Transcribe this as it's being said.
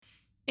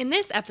In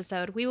this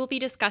episode, we will be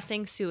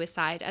discussing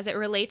suicide as it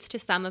relates to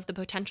some of the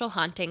potential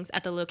hauntings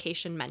at the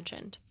location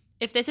mentioned.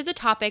 If this is a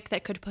topic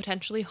that could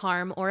potentially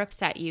harm or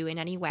upset you in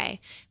any way,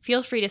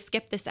 feel free to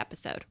skip this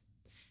episode.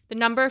 The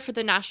number for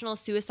the National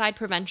Suicide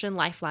Prevention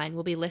Lifeline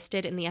will be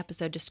listed in the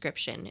episode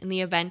description in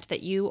the event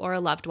that you or a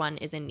loved one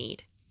is in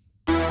need.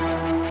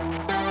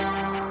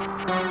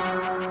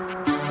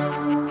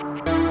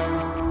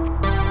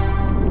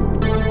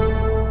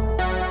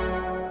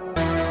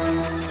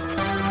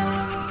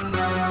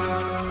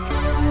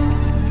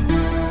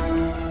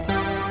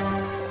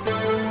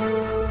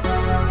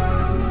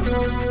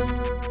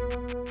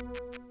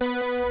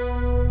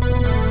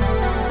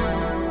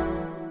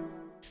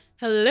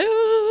 Hello.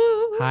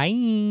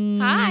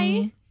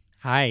 Hi.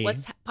 Hi.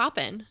 What's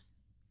poppin'?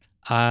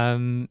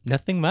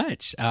 Nothing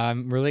much.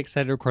 I'm really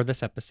excited to record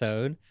this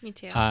episode. Me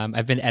too.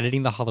 I've been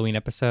editing the Halloween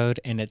episode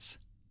and it's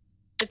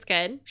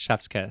good.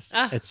 chef's kiss.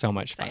 It's so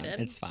much fun.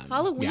 It's fun.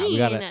 Halloween.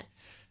 Yeah,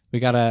 we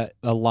got a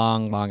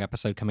long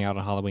episode coming out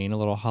on Halloween, a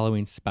little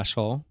Halloween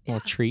special, little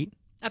treat.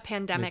 A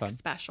pandemic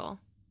special.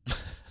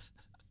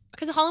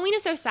 Because Halloween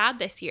is so sad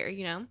this year,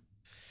 you know?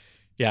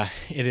 Yeah,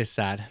 it is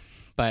sad.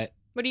 But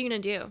what are you going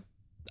to do?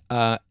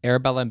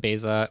 Arabella and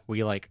Beza,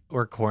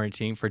 we're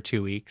quarantining for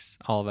 2 weeks,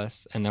 all of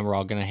us, and then we're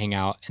all gonna hang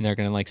out and they're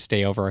gonna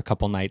stay over a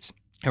couple nights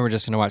and we're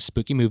just gonna watch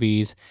spooky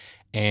movies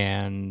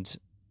and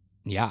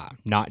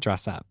not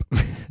dress up.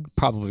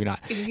 Probably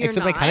not.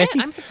 Except I kind of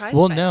think I'm surprised.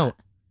 Well, by no, that.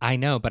 I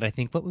know, but I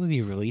think what would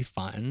be really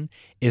fun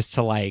is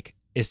to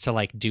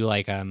do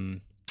a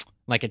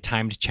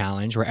timed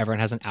challenge where everyone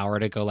has an hour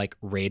to go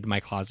raid my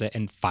closet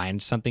and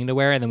find something to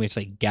wear, and then we have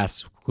to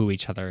guess who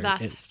each other is.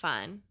 That's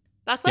fun.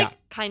 That's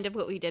kind of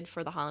what we did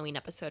for the Halloween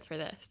episode for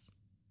this.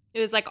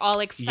 It was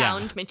all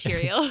found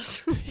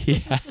materials.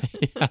 Yeah.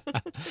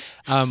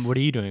 What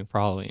are you doing for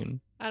Halloween?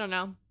 I don't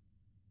know.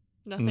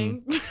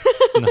 Nothing.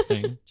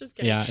 Nothing. Just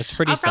kidding. Yeah, it's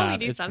pretty sad. I'll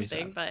probably do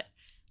something, but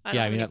I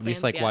don't have any at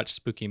least plans yet. watch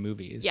spooky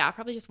movies. Yeah, I'll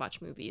probably just watch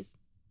movies.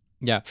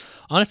 Yeah.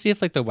 Honestly, if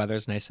the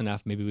weather's nice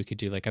enough, maybe we could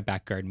do a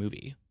backyard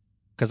movie.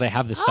 Because I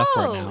have the stuff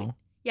for it now.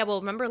 Yeah,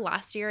 well, remember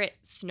last year it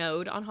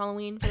snowed on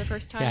Halloween for the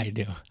first time?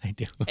 Yeah, I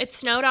do. It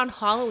snowed on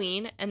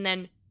Halloween and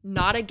then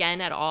not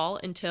again at all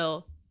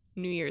until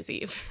New Year's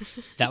Eve.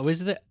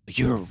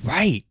 You're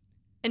right.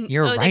 And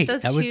You're right.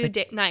 Those that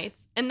two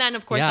nights. And then,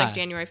 of course, Yeah.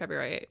 January,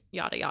 February,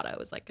 yada, yada,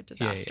 was a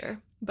disaster. Yeah.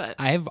 But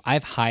I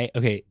have high,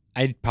 okay,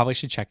 I probably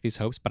should check these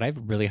hopes, but I have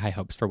really high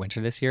hopes for winter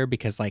this year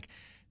because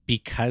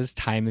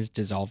time is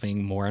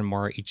dissolving more and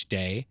more each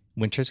day,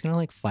 winter's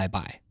going to fly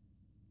by.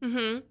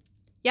 Mm-hmm.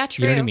 Yeah,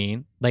 true. You know what I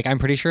mean? I'm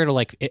pretty sure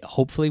it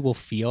hopefully will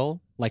feel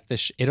like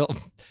it'll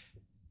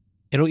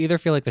either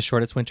feel like the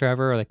shortest winter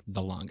ever or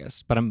the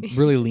longest, but I'm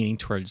really leaning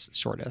towards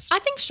shortest. I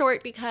think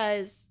short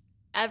because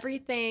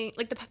everything,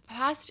 the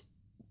past,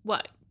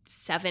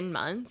 7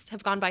 months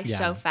have gone by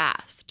so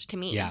fast to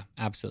me. Yeah,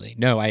 absolutely.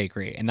 No, I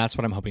agree. And that's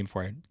what I'm hoping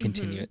for to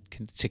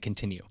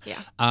continue.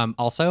 Yeah.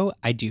 Also,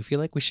 I do feel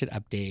like we should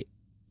update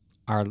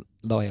our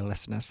loyal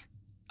listeners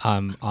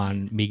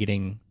on me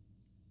getting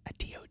a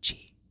DOG.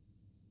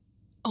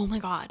 Oh my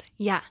God.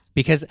 Yeah.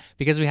 Because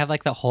we have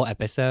the whole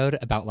episode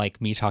about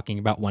me talking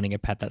about wanting a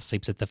pet that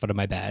sleeps at the foot of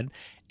my bed.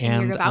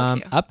 And you're about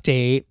to.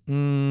 Update,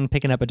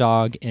 picking up a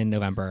dog in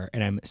November.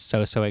 And I'm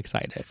so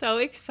excited. So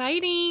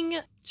exciting.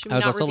 Should we I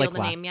was not also reveal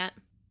the name yet?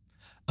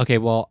 Okay,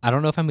 well, I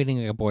don't know if I'm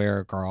getting a boy or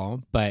a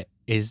girl, but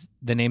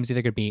the name's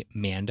either going to be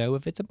Mando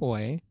if it's a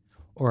boy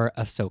or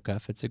Ahsoka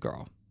if it's a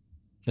girl.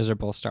 Those are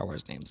both Star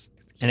Wars names.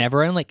 And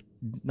everyone,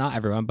 not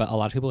everyone, but a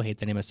lot of people hate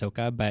the name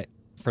Ahsoka, but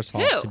first of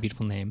all, it's a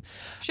beautiful name.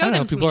 Show I don't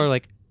them know. to People me.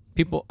 are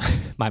people,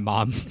 my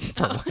mom,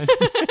 for one.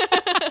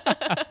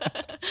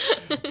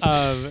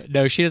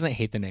 No, she doesn't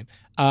hate the name.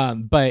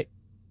 But,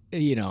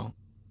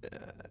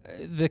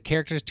 the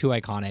character is too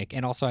iconic.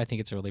 And also, I think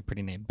it's a really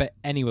pretty name. But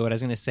anyway, what I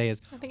was going to say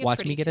is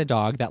watch me get a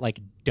dog that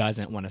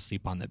doesn't want to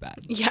sleep on the bed.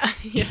 Yeah.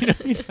 You know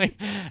what I mean?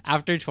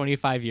 After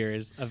 25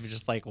 years of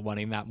just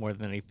wanting that more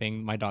than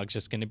anything, my dog's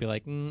just going to be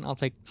I'll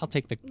take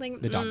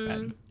the dog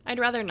bed. I'd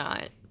rather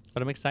not.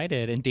 But I'm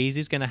excited. And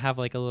Daisy's going to have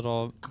a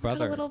little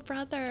brother. A little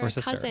brother. Or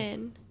sister.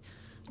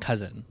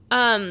 Cousin.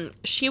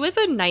 She was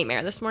a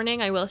nightmare this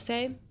morning, I will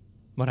say.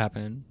 What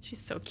happened? She's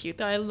so cute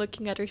though. I'm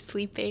looking at her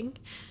sleeping.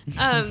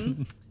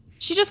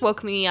 She just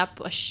woke me up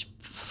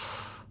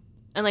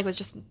and was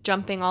just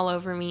jumping all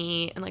over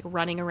me and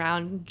running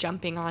around,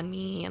 jumping on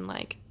me and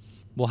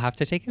We'll have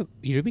to take it.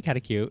 It'd be kind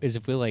of cute is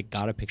if we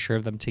got a picture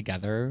of them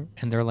together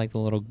and they're the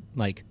little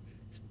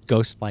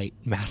ghost light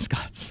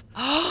mascots.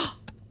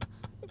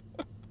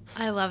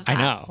 I love that.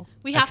 I know.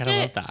 We have I to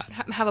love that.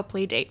 Have a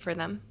play date for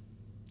them.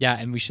 Yeah,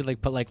 and we should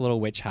put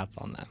little witch hats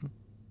on them.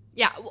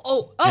 Yeah.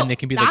 Oh, and they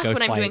can be that's the ghost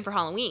what I'm light. doing for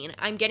Halloween.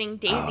 I'm getting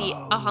Daisy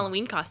a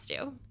Halloween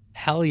costume.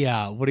 Hell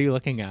yeah. What are you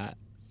looking at?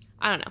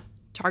 I don't know.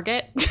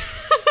 Target?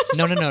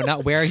 No.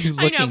 Not where are you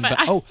looking?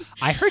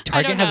 I heard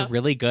Target has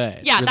really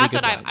good. Yeah, really that's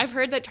good what ones. I've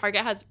heard that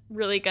Target has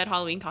really good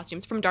Halloween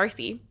costumes from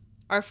Darcy,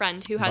 our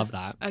friend who has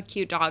a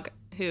cute dog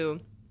who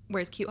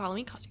wears cute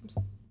Halloween costumes.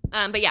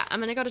 But yeah, I'm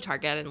going to go to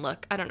Target and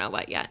look. I don't know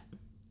what yet.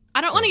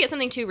 I don't want to get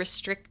something too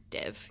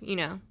restrictive, you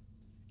know?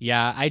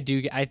 Yeah, I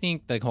do. I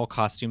think the whole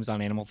costumes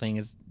on animal thing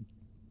is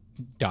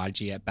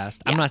dodgy at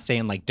best. Yeah. I'm not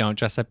saying like don't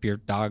dress up your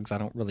dogs. I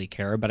don't really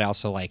care, but I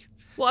also like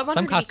Well, I want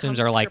some her to be costumes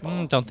are like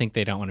comfortable. don't think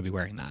they don't want to be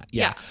wearing that.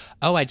 Yeah.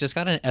 Oh, I just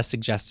got a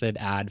suggested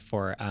ad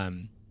for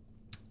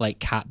like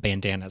cat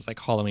bandanas, like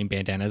Halloween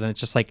bandanas, and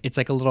it's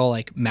like a little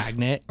like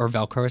magnet or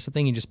Velcro or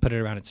something. You just put it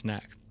around its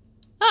neck.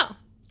 Oh.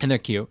 And they're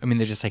cute. I mean,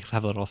 they just like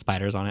have little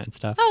spiders on it and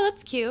stuff. Oh,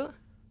 that's cute.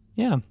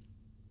 Yeah.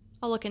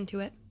 I'll look into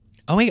it.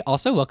 Oh wait,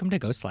 also welcome to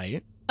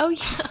Ghostlight. Oh,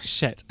 yeah.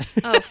 Shit.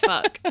 Oh,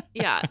 fuck.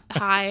 Yeah.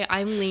 Hi,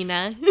 I'm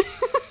Lena.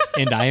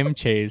 And I am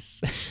Chase.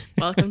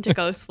 Welcome to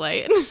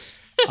Ghostlight.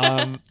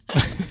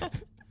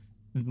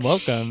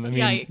 Welcome. I mean,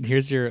 Yikes.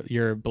 here's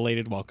your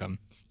belated welcome.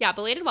 Yeah,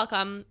 belated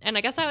welcome. And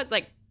I guess that was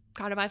like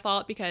kind of my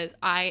fault because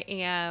I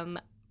am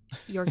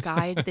your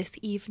guide this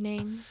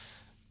evening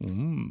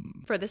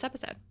for this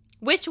episode,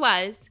 which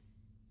was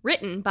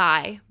written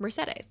by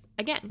Mercedes.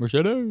 Again,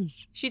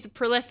 Mercedes. she's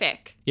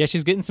prolific. Yeah,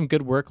 she's getting some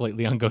good work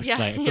lately on Ghostlight.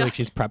 Yeah, I feel yeah. like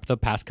she's prepped the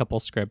past couple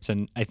scripts,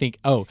 and I think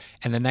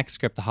and the next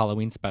script, the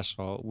Halloween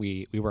special,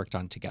 we worked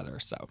on together.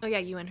 So Oh, yeah,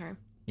 you and her.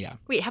 yeah.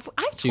 Wait, have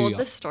I So told you-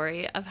 the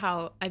story of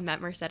how I met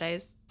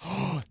Mercedes?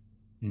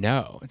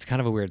 No, it's kind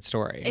of a weird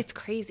story. It's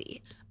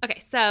crazy. Okay,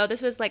 so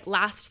this was like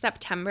last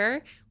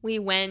September. We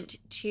went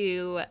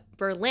to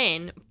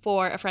Berlin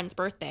for a friend's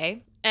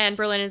birthday. And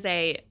Berlin is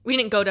we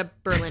didn't go to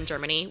Berlin,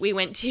 Germany. We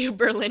went to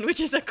Berlin, which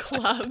is a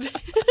club.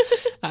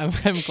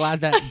 I'm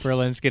glad that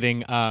Berlin's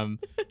getting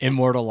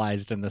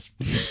immortalized in this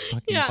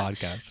fucking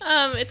podcast.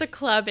 It's a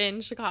club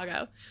in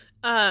Chicago.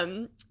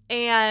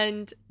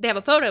 And they have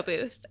a photo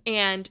booth.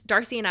 And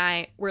Darcy and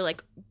I were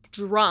like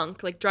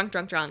drunk,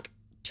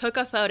 took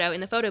a photo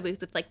in the photo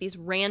booth with like these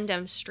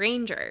random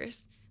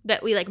strangers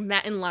that we like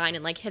met in line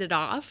and like hit it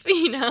off,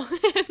 you know?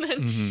 And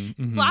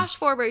then flash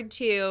forward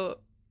to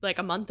like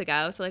a month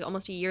ago, so like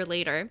almost a year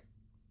later,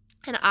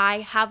 and I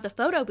have the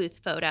photo booth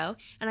photo,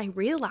 and I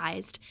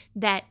realized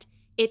that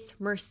it's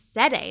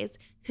Mercedes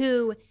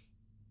who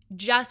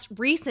just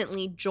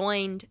recently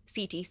joined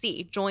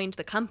CTC, joined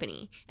the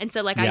company. And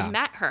so like Yeah. I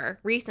met her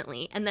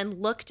recently and then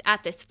looked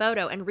at this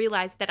photo and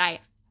realized that I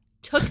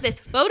took this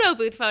photo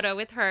booth photo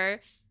with her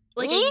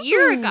like a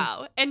year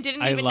ago and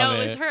didn't I even know love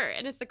it was it. her.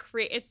 And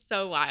it's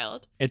so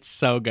wild. It's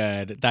so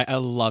good. I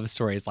love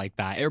stories like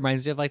that. It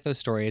reminds me of like those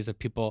stories of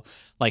people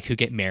like who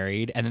get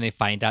married and then they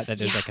find out that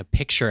there's Yeah. like a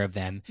picture of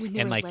them When they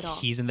and were like little.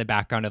 he's in the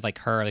background of like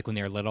her like when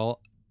they were little.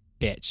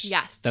 Bitch.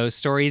 Yes. Those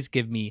stories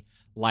give me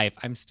life.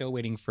 I'm still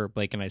waiting for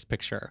Blake and I's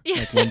picture. Yeah.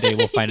 Like one day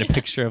we'll find a Yeah.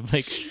 picture of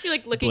like You're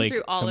like looking Blake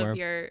through all somewhere. of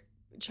your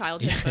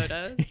childhood Yeah.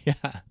 photos.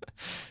 yeah.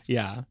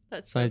 Yeah.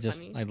 That's So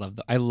so I funny.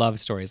 I love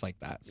stories like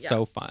that. Yeah.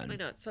 So I fun.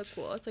 know, it's so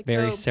cool. It's like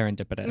Very so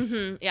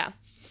serendipitous. Yeah.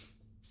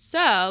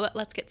 So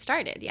let's get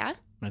started, yeah?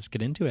 Let's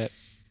get into it.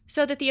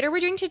 So the theater we're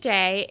doing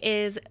today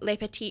is Le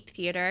Petit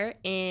Theater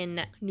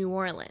in New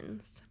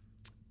Orleans.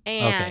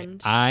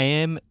 And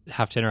Okay.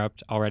 Have to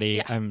interrupt already.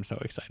 Yeah. I'm so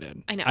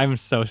excited. I know. I'm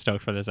so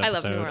stoked for this I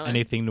episode. love New Orleans.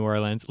 Anything New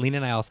Orleans. Lena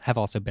and I have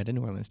also been to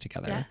New Orleans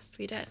together. yes,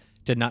 we did.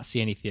 Did not see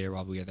any theater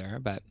while we were there,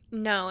 but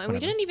No, and we Whatever.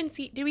 didn't even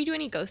see. Did we do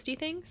any ghosty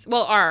things?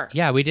 Well,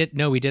 yeah, we did.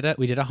 No, we did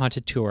a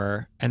haunted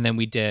tour, and then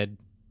we did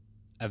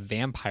a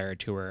vampire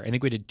tour. I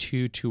think we did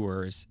 2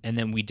 tours, and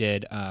then we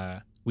did.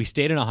 We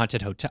stayed in a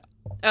haunted hotel.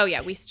 oh yeah,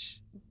 We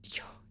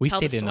Tell the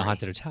stayed in the story.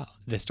 haunted hotel.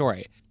 The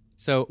story.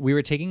 So we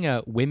were taking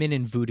a Women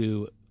in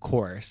Voodoo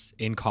course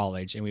in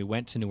college, and we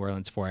went to New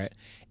Orleans for it.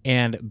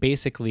 And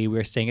basically, we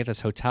were staying at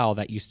this hotel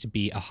that used to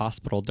be a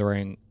hospital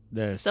during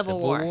the Civil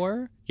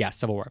War. Yeah,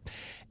 Civil War.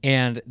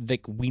 And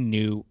like we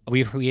knew we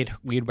had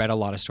read a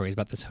lot of stories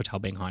about this hotel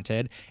being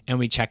haunted, and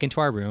we check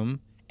into our room.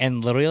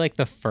 And literally, like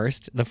the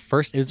first,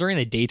 it was during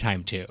the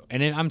daytime too.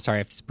 And I'm sorry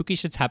if spooky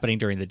shit's happening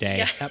during the day.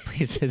 Yeah. That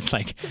place is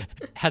like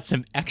has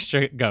some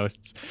extra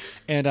ghosts.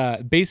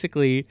 And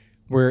basically,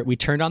 we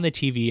turned on the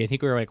TV. I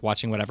think we were like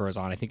watching whatever was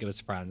on. I think it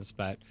was Friends.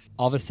 But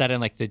all of a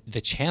sudden, like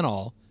the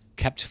channel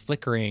kept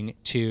flickering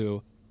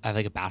to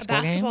like a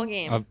basketball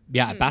game. A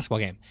basketball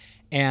game.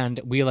 And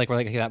we were like,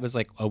 okay, that was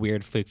like a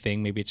weird fluke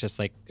thing. Maybe it's just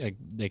like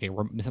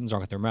something's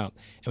wrong with the remote.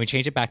 And we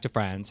changed it back to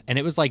Friends. And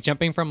it was like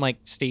jumping from like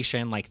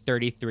station like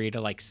 33 to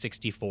like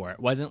 64. It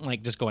wasn't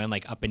like just going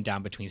like up and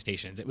down between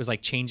stations. It was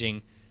like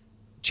changing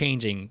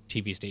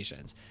TV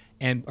stations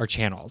or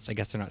channels. I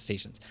guess they're not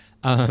stations.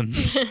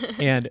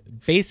 And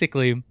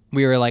basically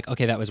we were like,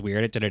 okay, that was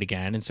weird. It did it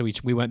again. And so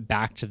we went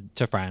back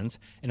to Friends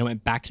and it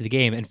went back to the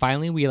game. And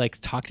finally we like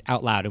talked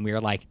out loud and we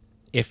were like,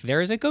 if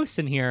there's a ghost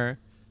in here,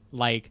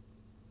 like,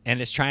 and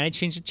it's trying to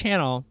change the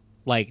channel,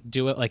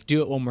 do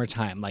it one more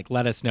time. Like,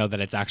 let us know that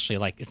it's actually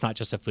like, it's not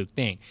just a fluke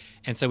thing.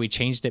 And so we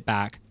changed it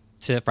back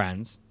to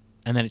Friends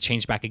and then it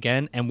changed back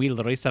again. And we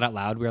literally said out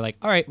loud, we were like,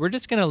 all right, we're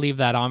just going to leave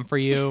that on for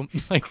you.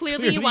 Like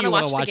Clearly you wanna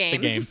watch the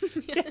game.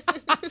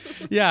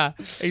 Yeah,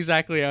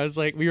 exactly. I was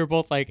like, we were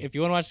both like, if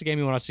you want to watch the game,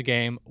 you want to watch the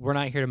game. We're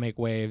not here to make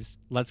waves.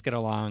 Let's get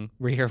along.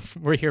 We're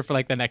here for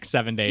like the next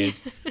 7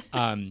 days.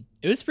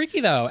 It was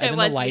freaky though. And It then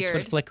was the lights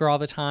weird. would flicker all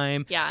the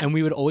time. Yeah. And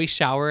we would always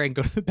shower and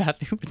go to the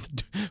bathroom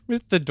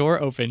with the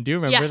door open. Do you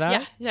remember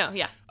that?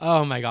 Yeah.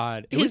 Oh my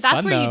God. It Because was that's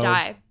fun, where though. you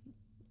die,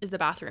 is the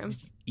bathroom.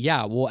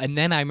 Yeah, well, and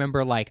then I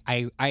remember like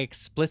I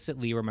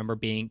explicitly remember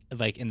being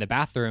like in the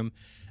bathroom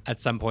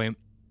at some point,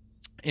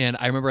 and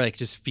I remember like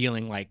just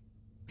feeling like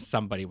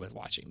somebody was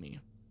watching me,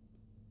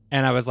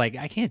 and I was like,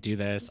 I can't do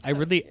this. So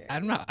scary. I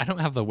don't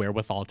have the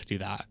wherewithal to do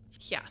that.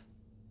 Yeah.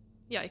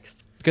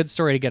 Yikes. Good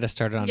story to get us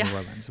started on Yeah. New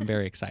Orleans. I'm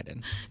very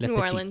excited. Le New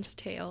Petit. Orleans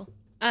tale.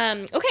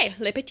 Okay,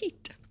 Le Petit.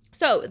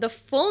 So the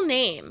full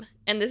name,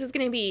 and this is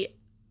going to be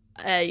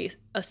a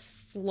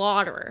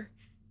slaughter,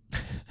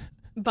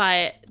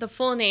 but the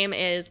full name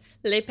is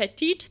Le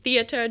Petit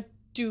Theatre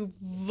du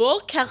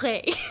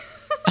Veau-Carré.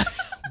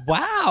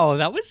 Wow,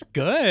 that was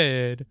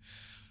good.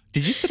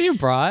 Did you study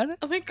abroad?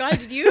 Oh my God,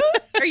 did you?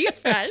 Are you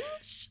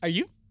French? Are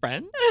you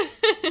French?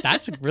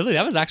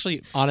 That was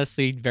actually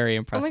honestly very Oh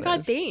impressive. my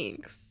God,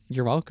 thanks.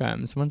 You're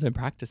welcome. Someone's been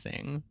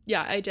practicing.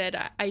 Yeah, I did.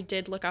 I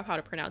did look up how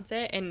to pronounce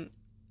it, and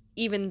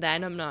even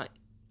then, I'm not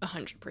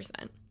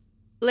 100%.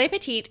 Le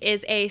Petit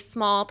is a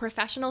small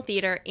professional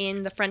theater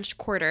in the French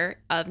Quarter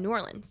of New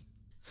Orleans.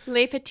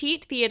 Le Petit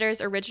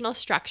Theater's original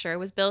structure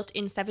was built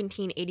in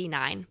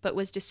 1789, but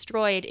was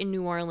destroyed in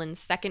New Orleans'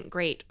 Second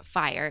Great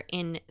Fire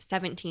in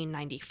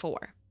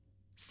 1794.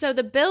 So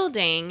the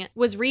building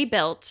was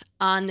rebuilt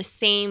on the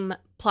same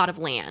plot of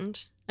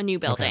land, a new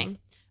building,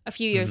 a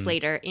few years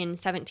later in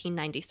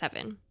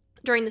 1797.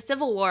 During the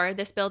Civil War,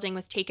 this building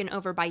was taken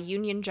over by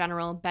Union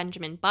General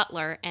Benjamin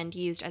Butler and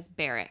used as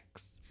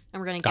barracks. And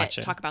we're going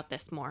to talk about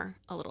this more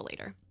a little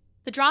later.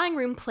 The Drawing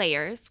Room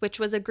Players, which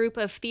was a group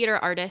of theater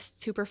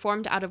artists who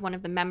performed out of one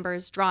of the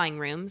members' drawing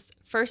rooms,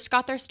 first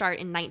got their start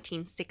in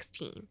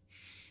 1916.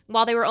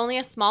 While they were only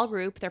a small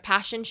group, their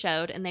passion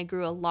showed and they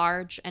grew a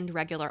large and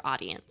regular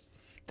audience.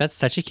 That's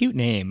such a cute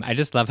name. I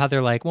just love how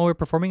they're like, well, we're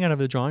performing out of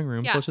the drawing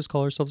room, so let's just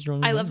call ourselves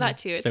Drawing Room. I love that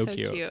too. It's so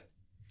cute.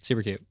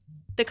 Super cute.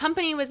 The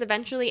company was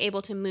eventually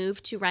able to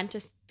move to rent a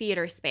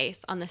theater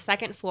space on the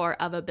second floor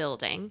of a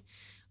building,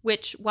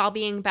 which, while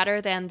being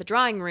better than the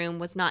drawing room,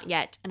 was not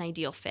yet an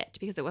ideal fit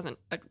because it wasn't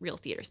a real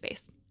theater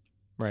space.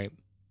 Right.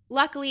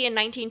 Luckily, in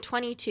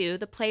 1922,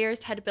 the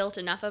Players had built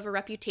enough of a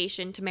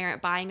reputation to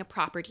merit buying a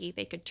property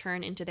they could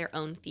turn into their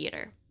own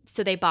theater.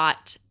 So they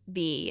bought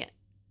the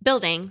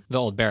building. The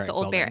old barracks. The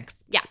old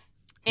barracks. Yeah.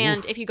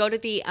 And if you go to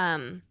the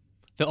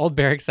old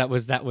barracks that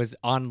was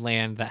on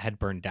land that had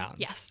burned down.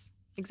 Yes,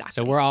 exactly.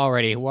 So we're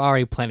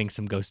already planting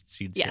some ghost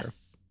seeds here.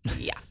 Yes.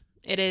 Yeah.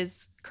 It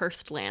is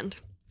cursed land.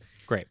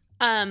 Great.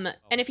 And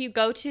if you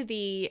go to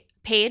the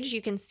page,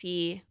 you can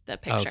see the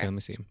picture. Okay, let me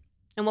see.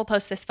 And we'll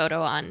post this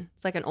photo on.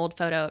 It's like an old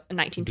photo, a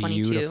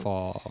 1922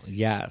 Beautiful.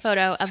 Yes.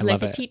 photo of I Le love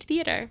Petit it.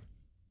 Theatre.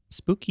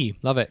 Spooky.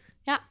 Love it.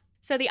 Yeah.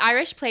 So the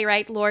Irish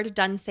playwright Lord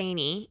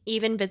Dunsany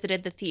even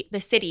visited the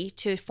city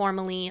to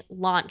formally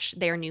launch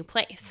their new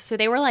place. So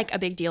they were like a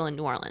big deal in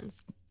New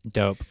Orleans.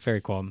 Dope.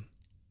 Very cool.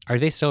 Are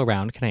they still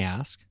around? Can I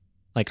ask?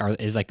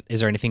 Is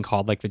there anything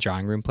called like the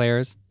Drawing Room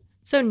Players?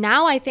 So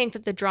now I think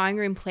that the Drawing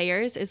Room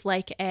Players is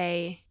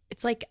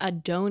it's like a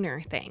donor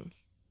thing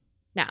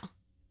now.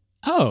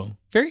 Oh,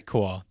 very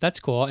cool. That's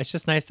cool. It's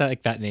just nice that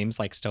like that name's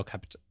like still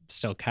kept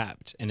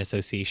in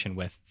association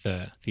with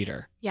the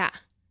theater. Yeah.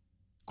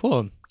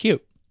 Cool.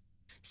 Cute.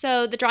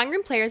 So the Drawing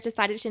Room Players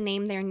decided to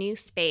name their new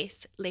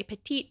space Le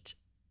Petit,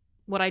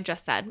 what I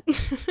just said.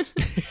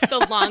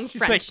 The long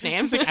French name.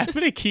 She's like, I'm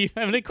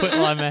gonna quit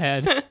while I'm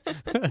ahead.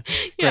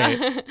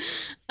 Yeah.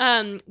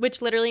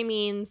 Which literally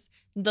means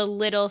the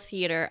little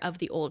theater of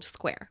the old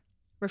square,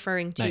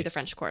 referring to the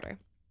French Quarter.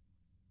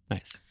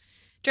 Nice.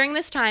 During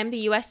this time, the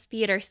U.S.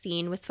 theater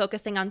scene was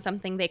focusing on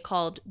something they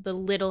called the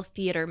Little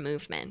Theater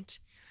Movement,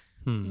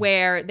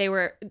 where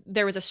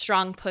there was a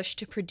strong push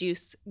to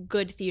produce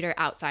good theater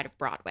outside of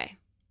Broadway.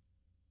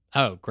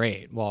 Oh,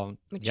 great. Well,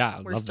 yeah, I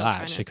love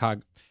that.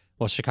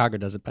 Chicago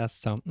does it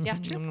best, so. Yeah,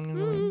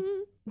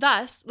 true.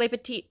 Thus, Le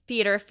Petit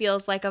Theater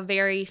feels like a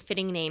very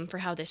fitting name for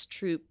how this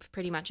troupe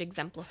pretty much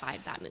exemplified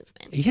that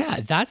movement.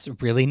 Yeah, that's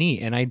really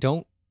neat. And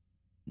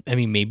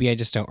maybe I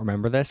just don't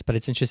remember this, but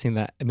it's interesting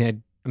that,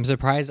 I'm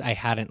surprised I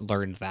hadn't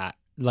learned that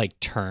like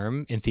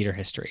term in theater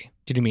history.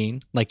 Do you know what I mean?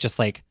 Like just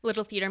like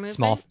little theater movement.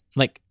 Small,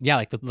 like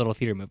the little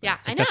theater movement. Yeah,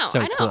 like, I know. That's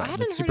so cool. I hadn't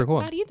That's heard super of cool.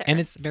 that either. And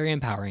it's very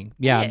empowering.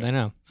 Yeah, I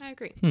know. I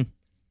agree.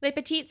 Le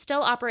Petit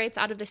still operates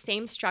out of the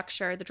same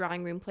structure the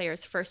Drawing Room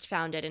Players first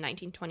founded in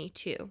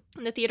 1922.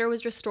 The theater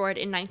was restored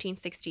in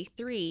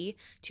 1963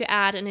 to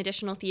add an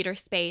additional theater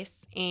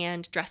space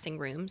and dressing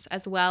rooms,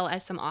 as well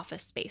as some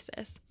office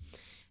spaces.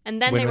 And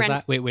then when was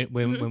that?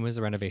 When was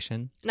the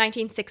renovation?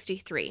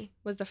 1963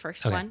 was the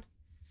first one.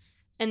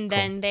 And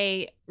then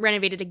they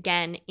renovated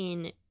again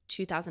in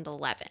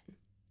 2011.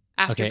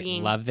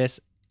 Love this.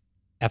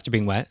 After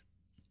being what?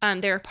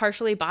 They were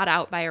partially bought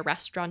out by a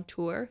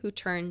restaurateur who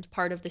turned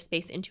part of the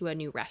space into a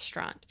new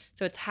restaurant.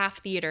 So it's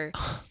half theater,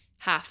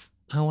 half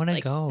I want to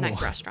go.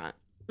 Nice restaurant.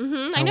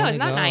 I know. Isn't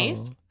that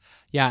nice?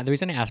 Yeah. The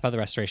reason I asked about the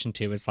restoration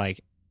too is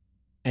like,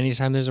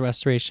 anytime there's a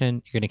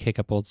restoration, you're going to kick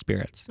up old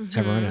spirits.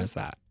 Everyone knows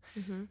that.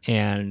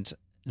 And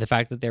the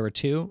fact that there were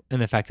 2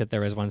 and the fact that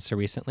there was one so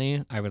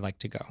recently, I would like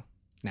to go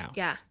now.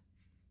 Yeah.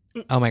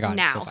 Oh my God.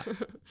 Now. So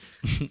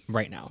fun.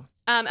 Right now.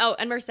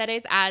 And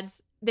Mercedes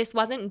adds, this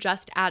wasn't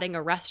just adding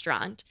a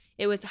restaurant.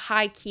 It was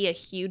high key a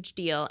huge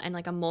deal and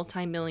like a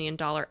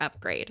multi-million-dollar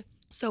upgrade.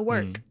 So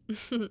work.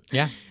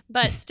 Yeah.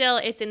 But still,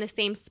 it's in the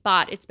same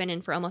spot it's been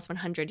in for almost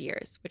 100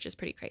 years, which is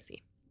pretty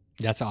crazy.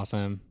 That's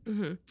awesome.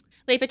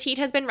 Le Petit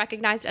has been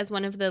recognized as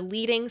one of the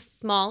leading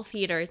small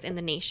theaters in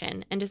the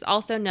nation and is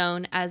also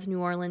known as New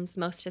Orleans'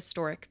 most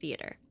historic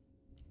theater.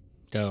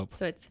 Dope.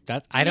 So it's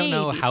I don't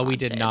know how we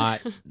did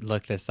haunted. not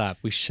look this up.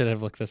 We should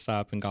have looked this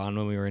up and gone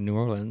when we were in New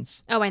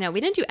Orleans. Oh, I know.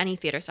 We didn't do any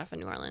theater stuff in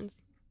New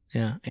Orleans.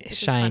 Yeah. Which is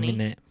Shine funny.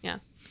 in it. Yeah.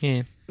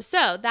 Yeah.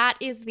 So that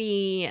is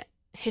the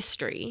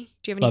history.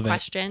 Do you have any Love it.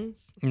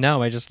 questions?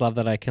 No, I just love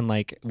that I can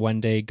like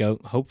one day go,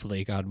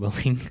 hopefully, God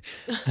willing.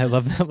 I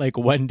love that like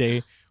one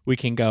day we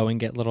can go and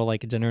get little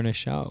like dinner and a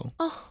show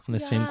on the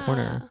same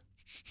corner.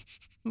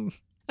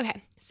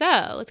 Okay,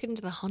 so let's get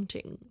into the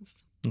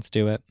hauntings. Let's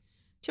do it.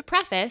 To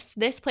preface,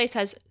 this place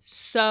has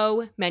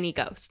so many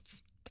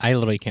ghosts. I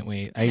literally can't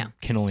wait. I know.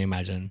 can only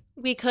imagine.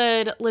 We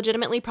could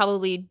legitimately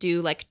probably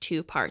do like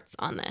 2 parts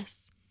on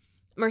this.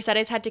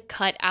 Mercedes had to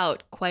cut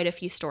out quite a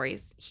few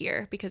stories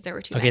here because there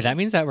were too many. Okay, that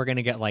means that we're going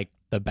to get like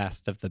the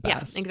best of the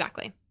best. Yeah,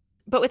 exactly.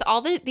 But with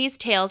all these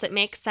tales, it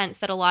makes sense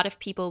that a lot of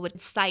people would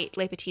cite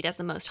Le Petit as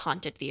the most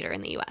haunted theater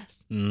in the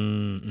U.S.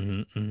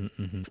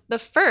 The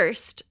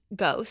first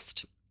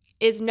ghost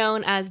is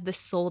known as the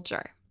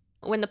Soldier.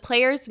 When the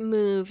players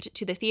moved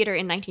to the theater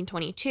in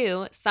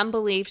 1922, some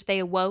believed they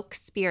awoke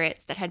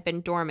spirits that had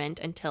been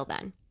dormant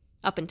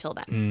up until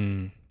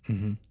then.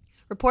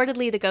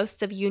 Reportedly, the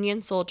ghosts of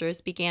Union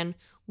soldiers began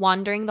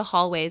wandering the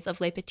hallways of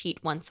Le Petit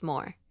once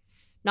more.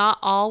 Not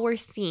all were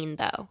seen,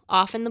 though.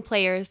 Often the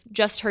players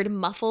just heard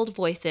muffled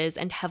voices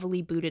and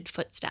heavily booted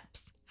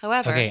footsteps.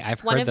 However, okay, I've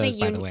heard those,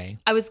 by the way.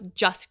 I was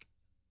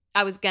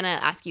going to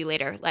ask you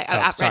later,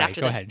 right sorry, after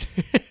go this. Ahead.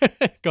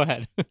 Go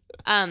ahead.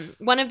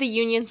 One of the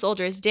Union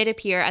soldiers did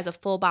appear as a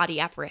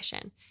full-body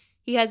apparition.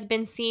 He has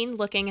been seen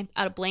looking at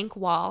a blank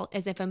wall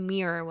as if a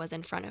mirror was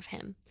in front of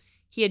him.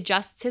 He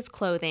adjusts his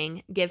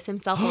clothing, gives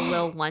himself a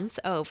little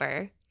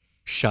once-over.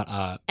 Shut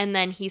up. And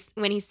then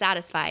when he's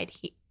satisfied,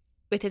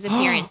 with his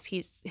appearance,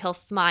 he'll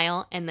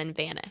smile and then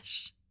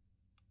vanish.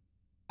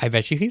 I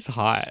bet you he's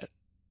hot.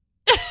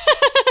 Well,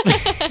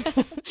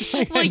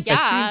 I bet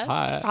yeah, he's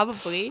hot.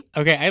 probably.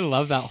 Okay, I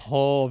love that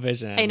whole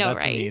vision. I know,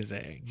 That's right?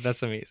 amazing.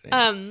 That's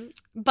amazing.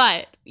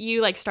 But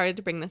you started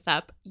to bring this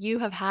up. You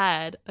have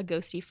had a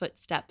ghosty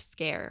footstep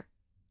scare.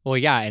 Well,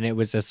 yeah, and it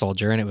was a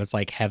soldier, and it was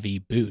like heavy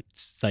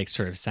boots, like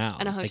sort of sounds.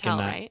 In a hotel,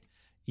 right?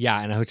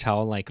 Yeah, in a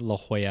hotel in like La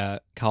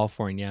Jolla,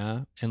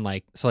 California, and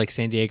like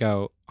San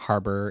Diego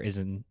Harbor is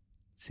in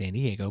San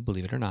Diego,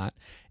 believe it or not,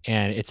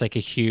 and it's like a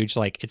huge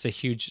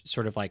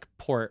sort of like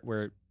port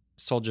where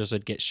soldiers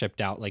would get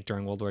shipped out like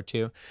during World War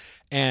II,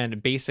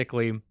 and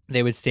basically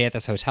they would stay at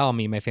this hotel.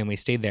 Me and my family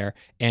stayed there,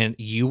 and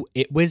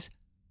it was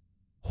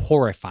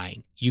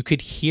horrifying. You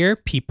could hear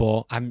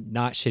people. I'm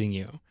not shitting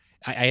you.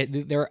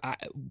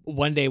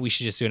 One day we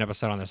should just do an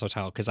episode on this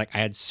hotel because like I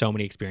had so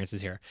many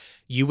experiences here.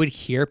 You would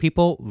hear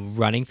people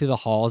running through the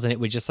halls, and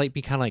it would just like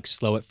be kind of like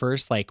slow at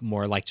first, like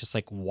more like just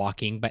like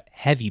walking, but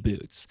heavy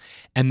boots.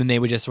 And then they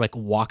would just like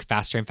walk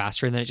faster and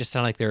faster, and then it just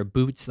sounded like there were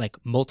boots, like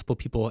multiple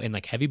people in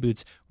like heavy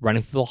boots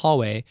running through the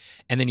hallway.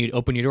 And then you'd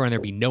open your door and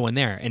there'd be no one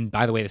there. And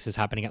by the way, this is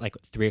happening at like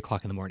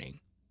 3:00 in the morning.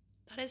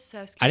 That is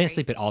so scary. I didn't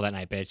sleep at all that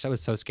night, bitch. That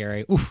was so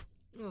scary. Oof.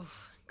 Oh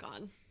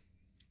God.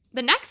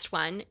 The next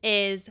one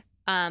is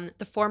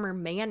the former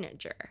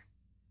manager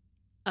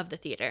of the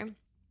theater.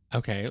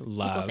 Okay,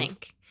 love. People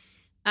think.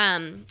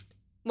 One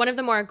of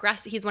the more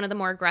aggressive. He's one of the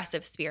more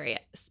aggressive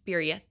spirits.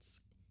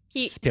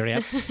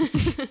 Spirits.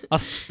 A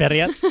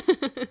spirit.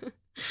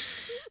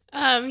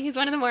 He's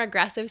one of the more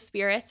aggressive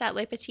spirits at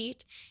Le Petit,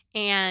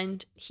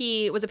 and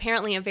he was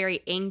apparently a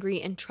very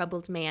angry and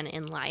troubled man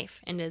in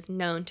life, and is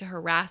known to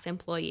harass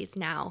employees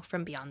now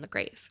from beyond the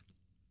grave.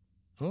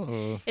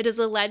 Ooh. It is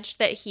alleged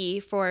that he,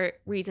 for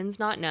reasons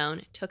not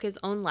known, took his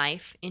own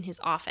life in his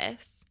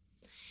office,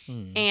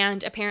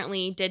 and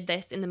apparently did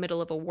this in the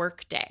middle of a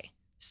work day.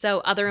 So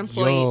other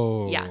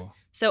employees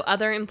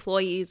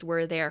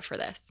were there for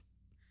this.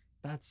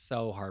 That's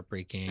so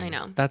heartbreaking. I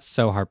know. That's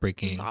so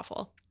heartbreaking. It's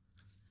awful.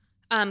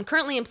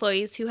 Currently,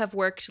 employees who have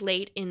worked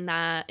late in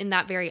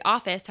that very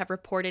office have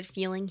reported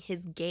feeling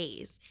his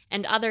gaze,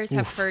 and others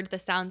have heard the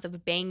sounds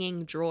of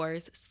banging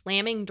drawers,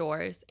 slamming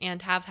doors,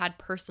 and have had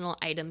personal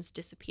items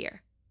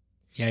disappear.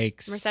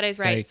 Yikes. Mercedes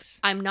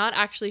writes, I'm not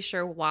actually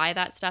sure why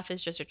that stuff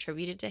is just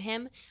attributed to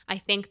him. I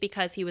think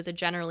because he was a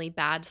generally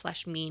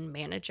bad/mean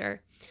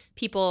manager.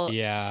 People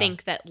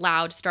think that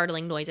loud,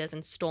 startling noises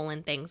and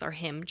stolen things are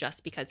him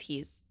just because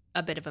he's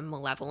a bit of a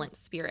malevolent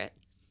spirit.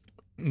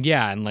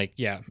 Yeah, and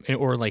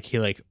or like he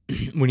like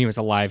when he was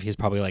alive, he's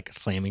probably like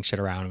slamming shit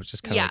around, which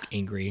is kind of like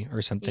angry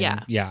or something.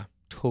 Yeah.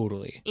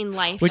 Totally. in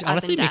life. Which as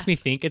honestly in makes death. me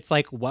think it's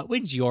like,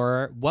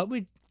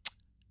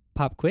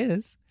 pop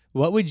quiz,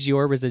 what would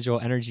your residual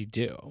energy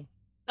do?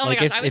 Oh like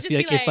my gosh, I would just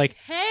be like,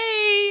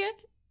 hey.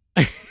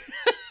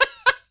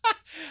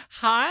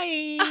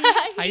 Hi.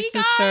 Hey,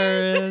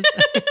 sisters.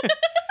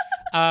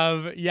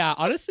 Yeah,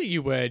 honestly,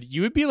 you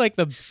would be like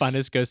the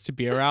funnest ghost to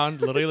be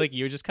around. Literally, like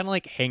you would just kind of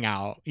like hang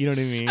out. You know what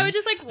I mean? I would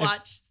just like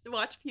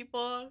watch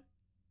people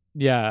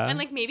Yeah. and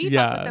like maybe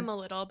fuck with them a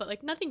little, but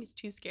like nothing's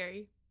too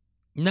scary.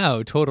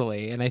 No,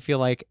 totally. And I feel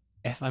like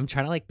if I'm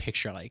trying to like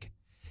picture like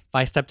if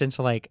I stepped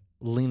into like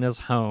Lena's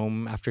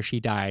home after she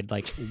died,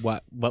 like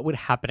what would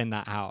happen in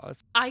that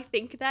house? I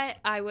think that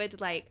I would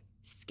like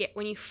skip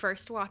when you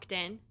first walked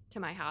in to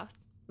my house,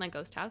 my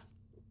ghost house.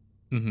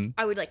 Mm-hmm.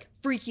 I would like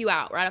freak you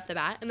out right off the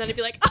bat, and then I'd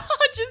be like,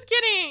 "Oh, just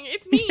kidding,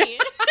 it's me."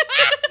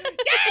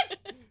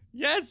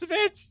 Yes,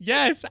 bitch.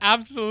 Yes,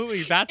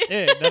 absolutely. That's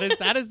it.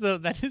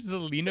 That is the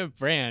Lena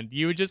brand.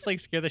 You would just like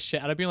scare the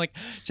shit out of me, like,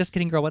 just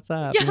kidding, girl. What's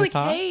up? Yeah, You wanna like,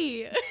 talk?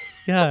 hey.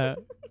 Yeah.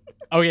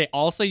 Okay.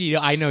 Also,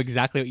 I know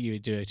exactly what you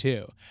would do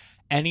too.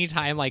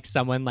 Anytime like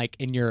someone like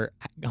in your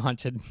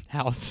haunted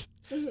house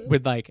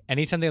would like,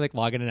 anytime they like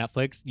log into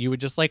Netflix, you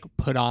would just like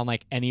put on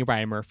like any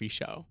Ryan Murphy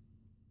show.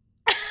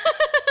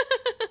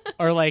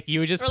 Or like you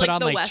would just put like on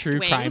The like West true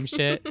Wing. crime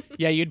shit.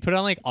 Yeah, you'd put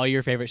on like all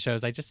your favorite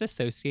shows. I just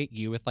associate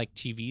you with like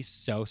TV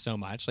so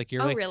much. Like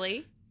you're Oh, like,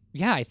 really?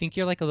 yeah, I think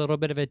you're like a little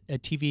bit of a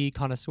TV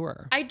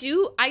connoisseur. I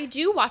do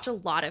watch a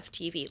lot of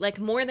TV, like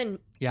more than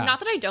Yeah. not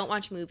that I don't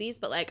watch movies,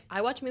 but like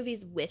I watch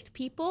movies with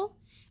people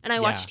and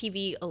I watch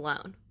TV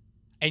alone.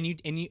 And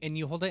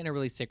you hold it in a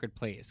really sacred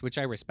place, which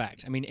I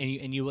respect. I mean,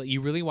 and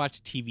you really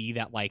watch TV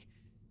that like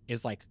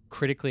is like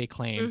critically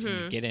acclaimed,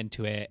 and you get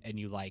into it and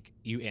you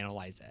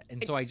analyze it.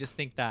 And so I just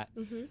think that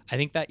I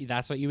think that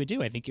that's what you would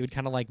do. I think you would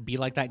kind of like be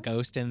like that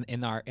ghost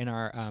in our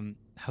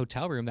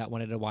hotel room that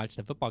wanted to watch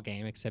the football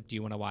game, except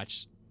you want to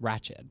watch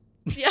Ratchet.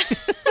 Yeah.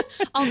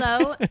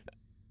 Although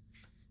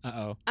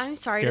I'm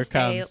sorry Here to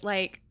say, comes.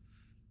 like,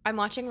 I'm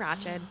watching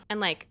Ratchet, and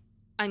like,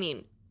 I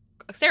mean,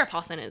 Sarah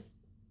Paulson is,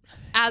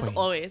 as Queen.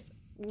 always,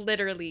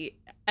 literally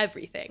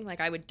everything. Like,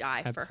 I would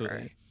die for her.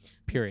 Absolutely.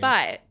 Period.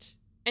 But,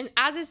 and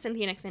as is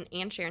Cynthia Nixon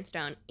and Sharon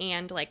Stone,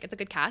 and like, it's a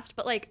good cast,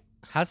 but like,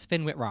 How's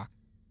Finn Whitrock?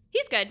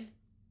 he's good.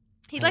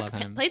 He's I like,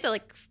 love him. plays a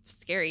like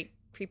scary,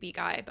 creepy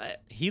guy,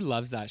 but He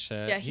loves that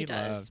shit. Yeah, he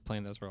does. loves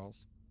playing those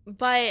roles.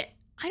 But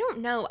I don't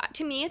know.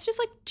 To me, it's just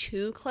like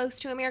too close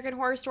to American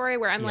Horror Story,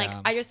 where I'm like,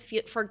 Yeah. I just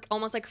feel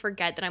almost like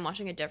forget that I'm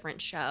watching a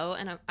different show,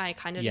 and I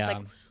kind of just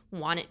like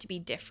want it to be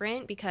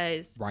different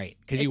because Right,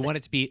 because you want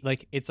it to be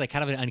like, it's like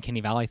kind of an Uncanny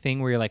Valley thing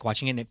where you're like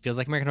watching it and it feels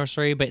like American Horror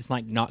Story, but it's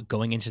like not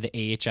going into the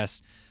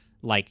AHS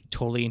like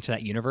totally into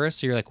that universe.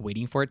 So you're like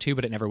waiting for it to,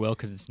 but it never will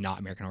because it's not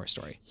American Horror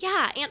Story.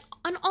 yeah,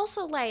 and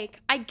also like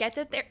I get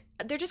that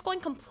they're just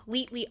going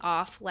completely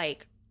off.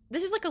 Like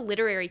this is like a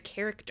literary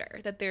character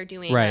that they're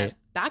doing Right.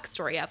 a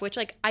backstory of, which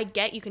like I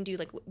get you can do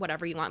like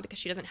whatever you want because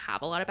she doesn't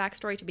have a lot of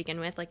backstory to begin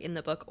with, like in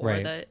the book or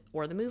Right.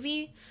 the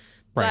movie,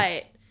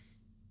 Right. but.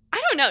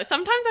 I don't know.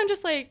 Sometimes I'm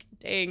just like,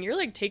 dang, you're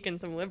like taking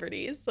some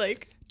liberties.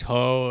 Like,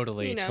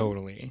 Totally, you know.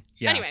 totally.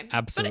 Yeah, anyway,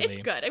 absolutely. But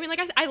it's good. I mean,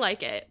 like, I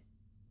like it,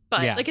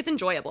 but Yeah. like, it's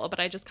enjoyable. But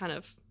I just kind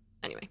of,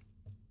 anyway,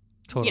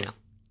 Totally. you know.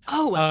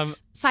 Oh,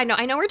 side note.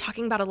 I know we're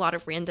talking about a lot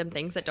of random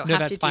things that don't No, have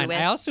that's to do fine. with.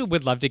 I also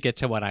would love to get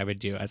to what I would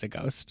do as a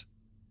ghost.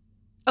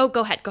 Oh,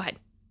 go ahead. Go ahead.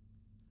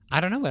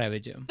 I don't know what I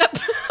would do.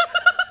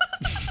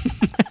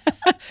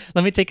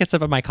 Let me take a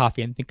sip of my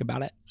coffee and think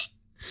about it.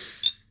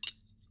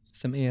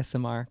 Some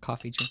ASMR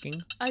coffee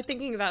drinking. I'm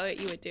thinking about what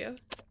you would do.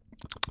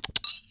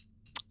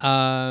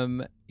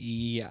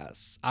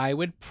 Yes.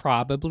 I'd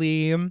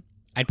probably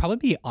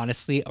be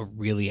honestly a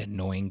really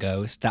annoying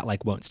ghost that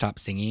like won't stop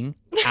singing.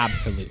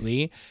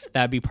 Absolutely.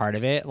 That'd be part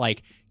of it.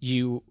 Like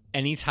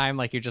anytime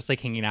like you're just like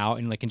hanging out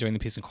and like enjoying the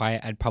peace and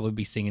quiet, I'd probably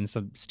be singing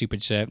some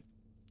stupid shit.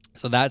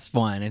 So that's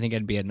fun. I think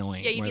it'd be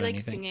annoying. Yeah, you'd more be than like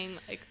anything. singing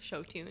like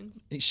show tunes.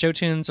 Show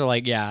tunes or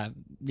like yeah,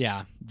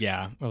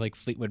 or like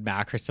Fleetwood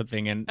Mac or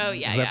something, and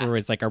whoever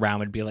was like around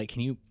would be like,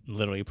 "Can you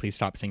literally please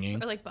stop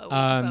singing?" Or like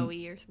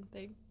Bowie or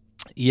something.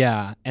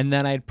 Yeah, and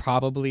then I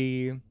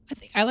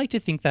like to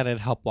think that it'd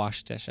help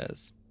wash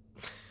dishes.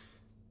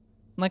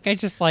 Like I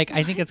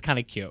think it's kind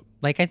of cute.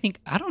 Like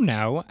I don't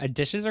know,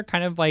 dishes are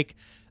kind of like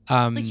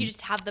Like you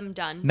just have them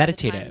done.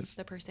 meditative. By the time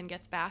the person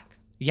gets back.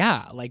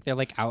 Yeah, like they're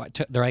like out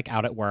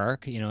at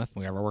work, you know, if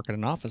we ever work at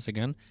an office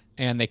again,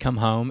 and they come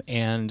home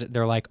and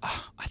they're like,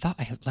 "Oh, I thought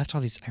I had left all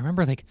these. I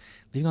remember like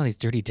leaving all these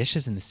dirty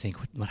dishes in the sink.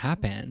 What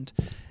happened?"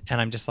 And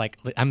I'm just like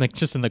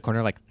just in the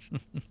corner like,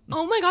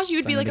 Oh my gosh, you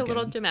would be Done like it a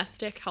little again.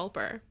 domestic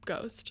helper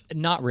ghost.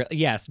 not really.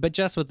 Yes, but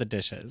just with the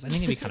dishes. I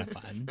think it'd be kind of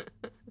fun.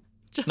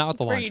 Just Not with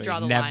the where laundry. you draw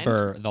the line.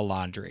 Never the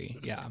laundry.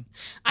 Yeah,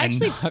 I and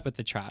actually not with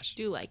the trash.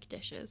 do like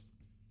dishes.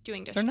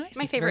 Doing dishes. They're nice.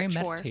 My It's favorite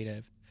very chore.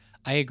 meditative.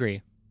 I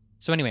agree.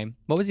 So anyway,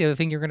 what was the other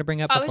thing you were going to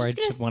bring up I was before I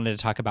just gonna wanted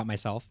to talk about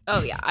myself?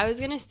 Oh yeah, I was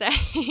gonna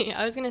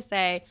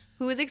say,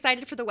 who is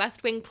excited for the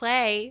West Wing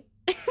play?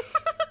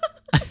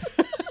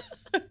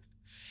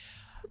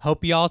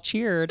 Hope y'all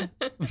cheered.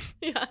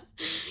 Yeah,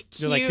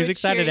 You're like, who's Cute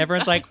excited? cheering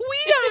Everyone's sign. like,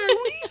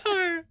 we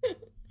are.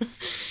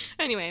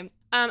 Anyway,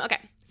 okay.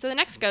 So the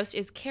next ghost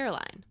is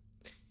Caroline.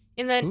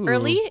 In the Ooh.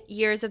 early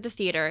years of the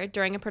theater,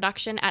 during a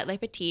production at Le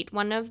Petit,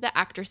 one of the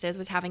actresses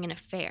was having an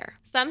affair.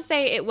 Some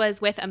say it was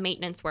with a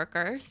maintenance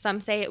worker. Some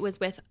say it was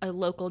with a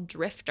local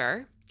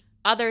drifter.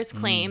 Others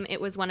claim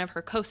it was one of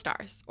her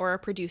co-stars or a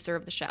producer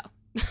of the show.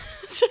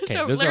 so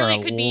those literally are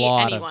it a could be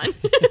lot anyone.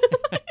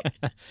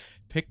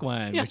 Pick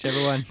one,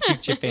 whichever one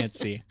suits your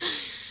fancy.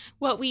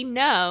 What we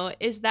know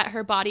is that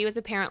her body was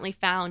apparently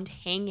found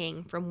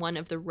hanging from one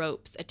of the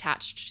ropes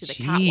attached to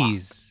the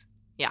catwalk.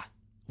 Yeah.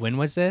 When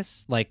was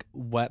this? Like,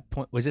 what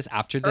point? Was this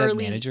after the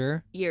Early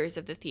manager? years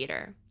of the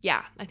theater.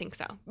 Yeah, I think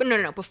so. But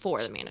no,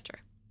 before the manager.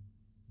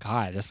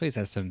 God, this place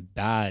has some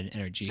bad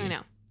energy. I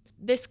know.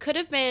 This could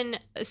have been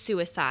a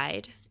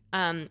suicide,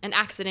 an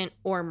accident,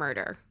 or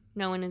murder.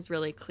 No one is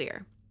really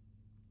clear.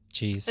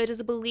 Jeez. It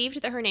is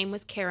believed that her name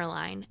was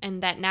Caroline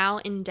and that now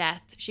in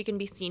death, she can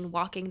be seen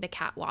walking the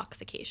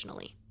catwalks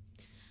occasionally.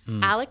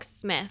 Alex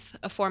Smith,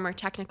 a former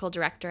technical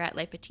director at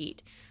Le Petit,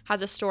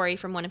 has a story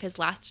from one of his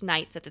last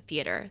nights at the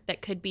theater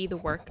that could be the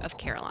work of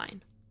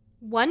Caroline.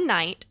 One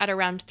night at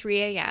around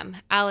 3 a.m.,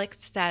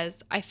 Alex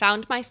says, I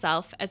found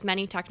myself, as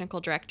many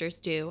technical directors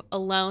do,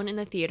 alone in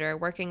the theater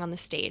working on the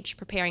stage,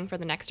 preparing for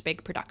the next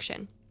big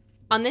production.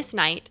 On this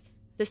night,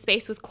 the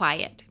space was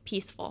quiet,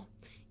 peaceful.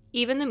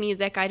 Even the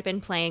music I'd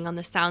been playing on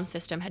the sound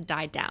system had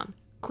died down.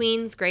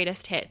 Queen's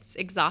greatest hits,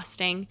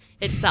 exhausting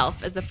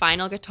itself as the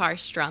final guitar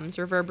strums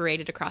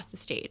reverberated across the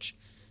stage.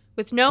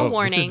 With no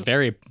warning.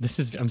 This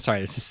is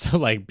so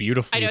like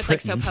beautifully I know, it's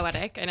written. like so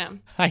poetic. I know.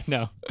 I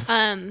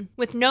know.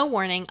 With no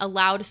warning, a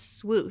loud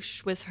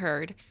swoosh was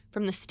heard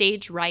from the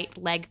stage right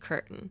leg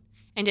curtain,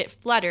 and it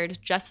fluttered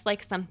just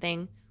like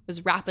something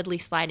was rapidly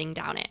sliding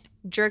down it,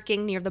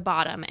 jerking near the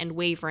bottom and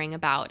wavering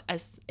about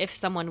as if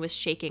someone was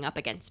shaking up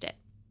against it.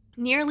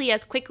 Nearly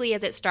as quickly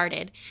as it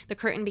started, the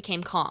curtain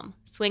became calm,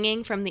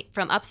 swinging from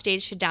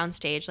upstage to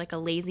downstage like a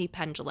lazy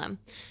pendulum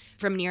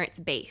from near its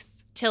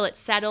base, till it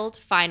settled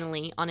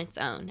finally on its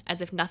own, as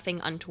if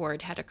nothing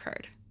untoward had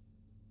occurred.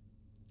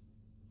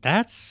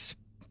 That's,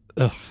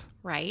 ugh.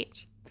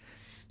 Right?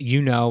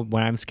 You know,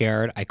 when I'm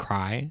scared, I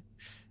cry,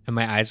 and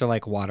my eyes are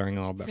like watering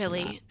a little bit.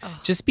 Really? From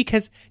that. Just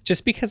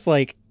because,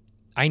 like,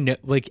 I know,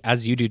 like,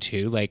 as you do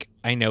too, like,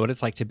 I know what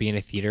it's like to be in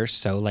a theater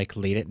so like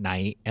late at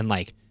night, and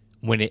like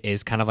when it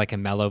is kind of like a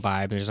mellow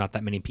vibe and there's not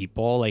that many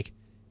people, like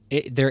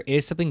there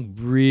is something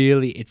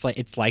really, it's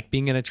like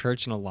being in a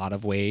church in a lot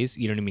of ways,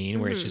 you know what I mean?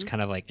 Where it's just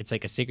kind of like, it's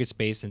like a sacred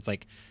space, and it's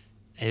like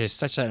there's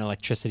such an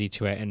electricity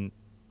to it, and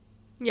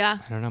yeah,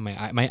 I don't know,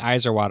 my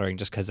eyes are watering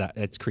just because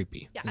it's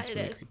creepy. Yeah, it's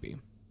really is creepy.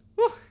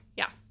 Whew.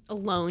 Yeah,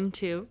 alone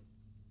too.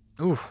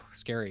 Ooh,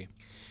 scary.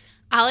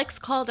 Alex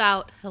called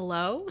out,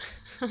 hello,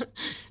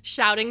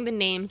 shouting the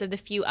names of the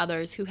few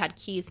others who had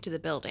keys to the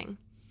building.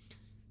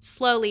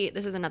 Slowly,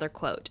 this is another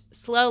quote,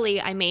 slowly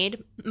I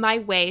made my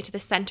way to the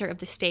center of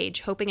the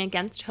stage, hoping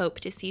against hope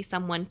to see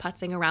someone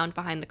putzing around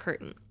behind the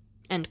curtain.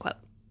 End quote.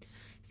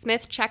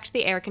 Smith checked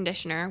the air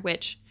conditioner,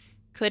 which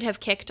could have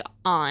kicked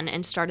on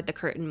and started the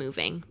curtain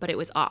moving, but it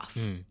was off.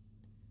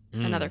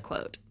 Another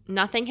quote,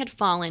 nothing had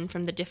fallen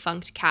from the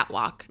defunct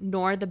catwalk,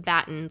 nor the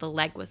batten the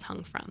leg was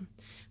hung from.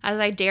 As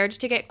I dared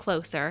to get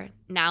closer,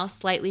 now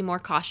slightly more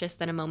cautious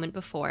than a moment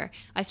before,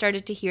 I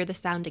started to hear the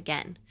sound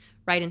again,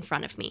 right in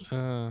front of me.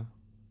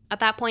 At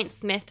that point,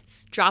 Smith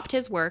dropped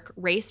his work,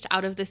 raced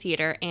out of the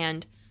theater,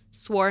 and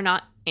swore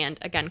not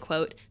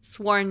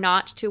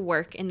to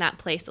work in that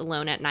place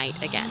alone at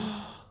night again.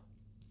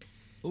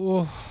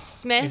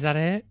 Smith, is that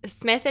it?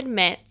 Smith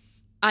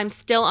admits, I'm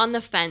still on the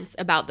fence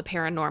about the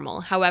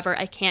paranormal. However,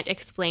 I can't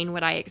explain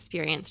what I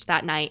experienced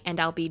that night, and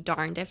I'll be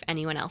darned if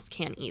anyone else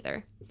can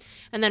either.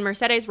 And then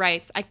Mercedes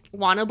writes, I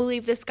want to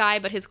believe this guy,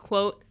 but his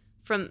quote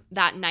from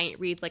that night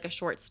reads like a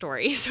short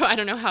story, so I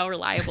don't know how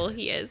reliable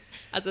he is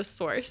as a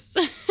source,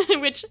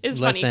 which is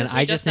funny. Listen,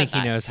 I just think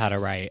he knows how to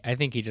write. I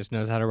think he just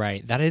knows how to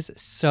write. That is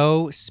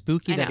so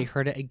spooky that he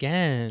heard it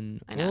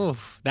again. I know.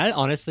 Oof. That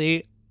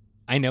honestly,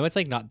 I know it's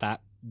like not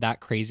that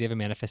crazy of a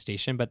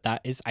manifestation, but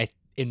that is,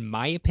 in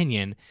my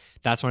opinion,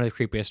 that's one of the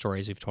creepiest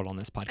stories we've told on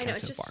this podcast so far. I know,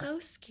 it's just so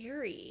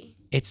scary.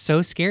 It's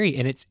so scary,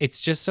 and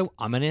it's just so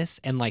ominous,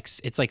 and like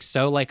it's like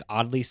so like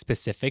oddly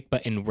specific,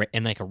 but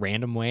in like a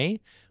random way,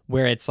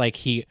 where it's like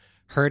he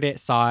heard it,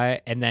 saw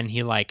it, and then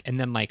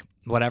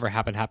whatever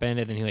happened,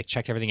 and then he like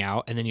checked everything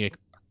out, and then he like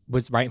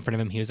was right in front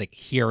of him. He was like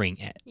hearing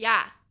it.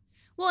 Yeah.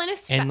 Well,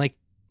 and like,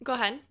 go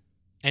ahead.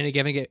 And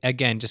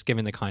again, just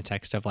giving the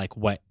context of like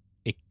what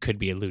it could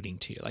be alluding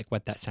to, like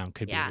what that sound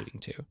could be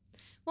alluding to.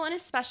 Well, and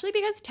especially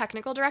because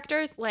technical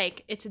directors,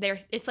 like it's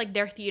like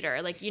their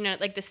theater, like, you know,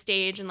 like the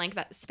stage and like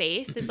that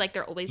space, it's like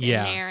they're always in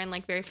there and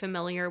like very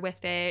familiar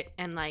with it,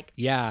 and like,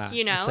 you know,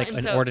 it's like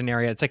an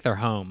ordinary, it's like their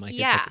home, like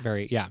it's like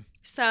very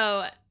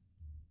so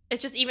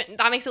it's just even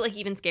that makes it like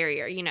even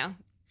scarier, you know,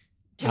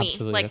 to me,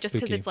 like just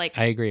because it's like,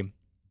 I agree,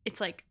 it's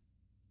like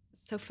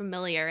so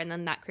familiar, and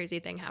then that crazy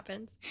thing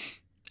happens.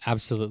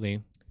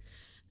 Absolutely.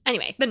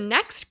 Anyway, the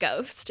next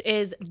ghost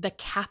is the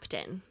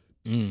captain.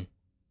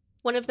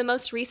 One of the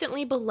most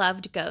recently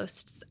beloved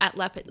ghosts at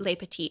Le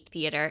Petit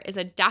Theater is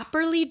a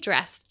dapperly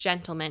dressed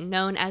gentleman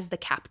known as the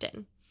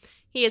Captain.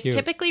 He is Cute.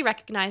 typically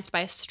recognized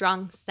by a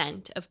strong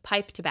scent of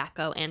pipe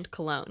tobacco and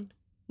cologne.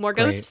 More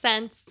Great. ghost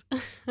scents.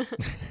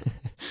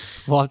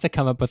 We'll have to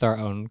come up with our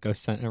own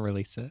ghost scent and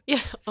release it.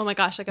 Yeah. Oh my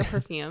gosh, like a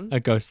perfume. A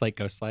ghost light.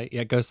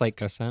 Yeah, ghost light,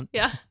 ghost scent.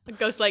 Yeah. A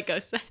ghost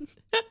scent.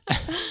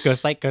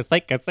 Ghost light. The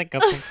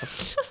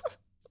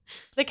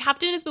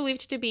Captain is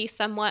believed to be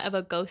somewhat of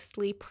a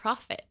ghostly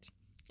prophet.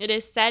 It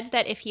is said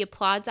that if he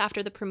applauds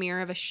after the premiere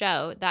of a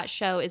show, that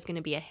show is going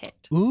to be a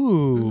hit.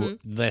 Ooh,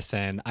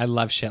 Listen, I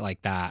love shit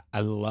like that. I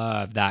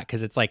love that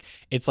because it's like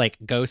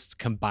ghosts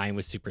combined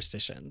with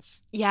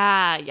superstitions.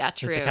 Yeah,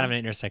 true. It's a kind of an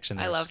intersection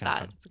there. I love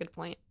that. That's a good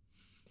point.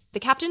 The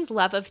Captain's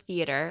love of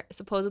theater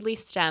supposedly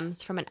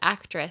stems from an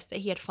actress that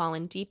he had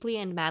fallen deeply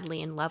and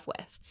madly in love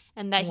with,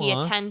 and that he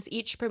attends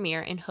each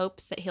premiere in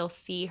hopes that he'll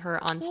see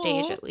her on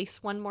stage at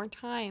least one more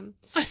time.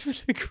 I'm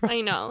gonna cry. I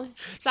know.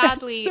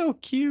 Sadly, that's so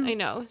cute. I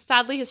know.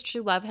 Sadly, his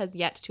true love has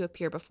yet to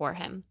appear before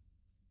him.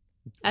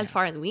 As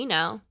far as we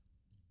know.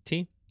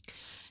 T.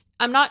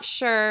 I'm not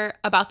sure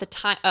about the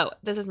time. Oh,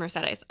 this is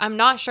Mercedes. I'm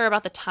not sure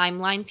about the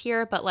timelines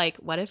here, but like,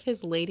 what if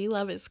his lady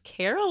love is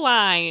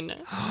Caroline?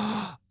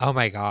 Oh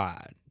my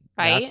God.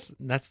 Right?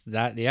 That's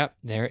that. Yep.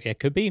 There it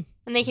could be.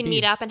 And they can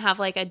meet up and have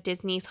like a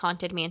Disney's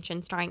Haunted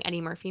Mansion starring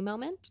Eddie Murphy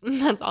moment.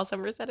 That's also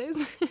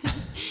Mercedes.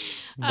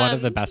 One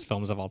of the best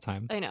films of all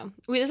time. I know.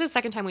 This is the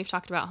second time we've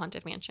talked about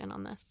Haunted Mansion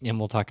on this. And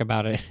we'll talk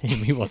about it.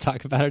 And we will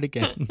talk about it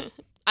again.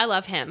 I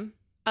love him.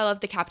 I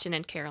love the Captain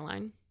and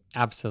Caroline.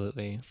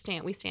 Absolutely.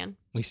 We stand.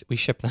 We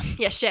ship them.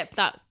 Yeah, ship.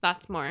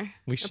 That's more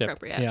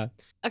appropriate. Yeah.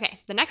 Okay.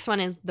 The next one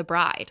is The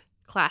Bride.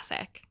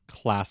 Classic.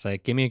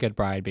 Give me a good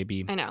bride,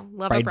 baby. I know.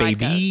 Love a bride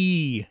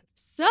baby. ghost.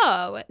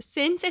 So,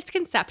 since its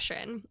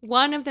conception,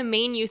 one of the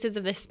main uses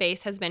of this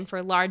space has been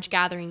for large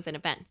gatherings and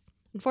events.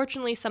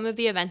 Unfortunately, some of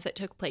the events that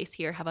took place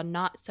here have a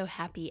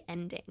not-so-happy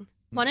ending.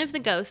 One of the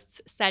ghosts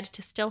said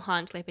to still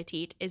haunt Le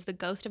Petit is the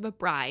ghost of a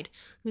bride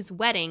whose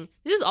wedding...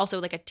 This is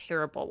also like a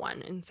terrible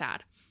one and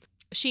sad.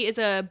 She is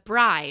a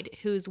bride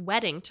whose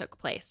wedding took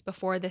place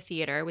before the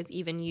theater was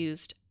even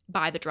used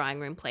by the drawing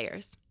room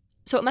players.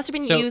 So it must have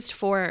been used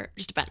for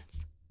just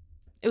events.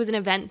 It was an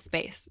event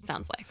space, it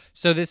sounds like.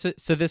 So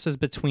this was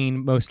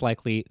between most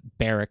likely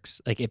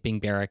barracks, like it being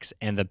barracks,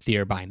 and the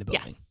theater behind the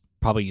building. Yes.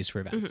 Probably used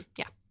for events.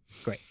 Yeah.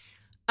 Great.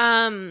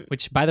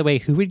 Which, by the way,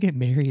 who would get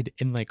married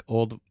in like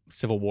old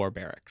Civil War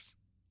barracks?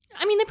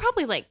 I mean, they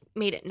probably like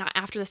made it not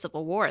after the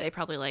Civil War. They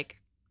probably like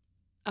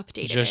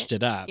updated Jushed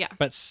it up. Yeah.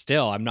 But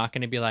still, I'm not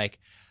going to be like,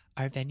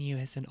 our venue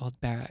is an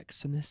old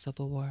barracks from the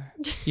Civil War.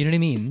 You know what I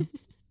mean?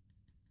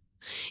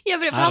 Yeah,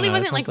 but it probably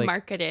wasn't like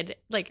marketed.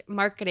 Like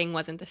marketing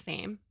wasn't the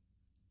same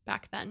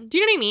back then. Do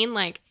you know what I mean?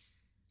 Like,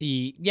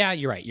 yeah,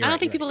 you're right. I don't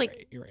think people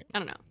You're right. I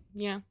don't know.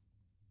 You know.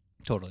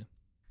 Totally.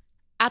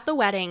 At the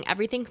wedding,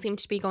 everything seemed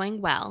to be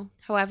going well.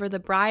 However, the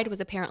bride was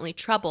apparently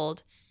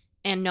troubled,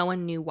 and no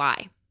one knew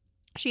why.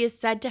 She is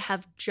said to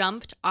have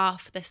jumped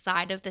off the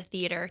side of the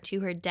theater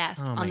to her death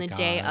on the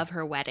day of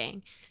her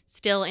wedding,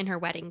 still in her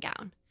wedding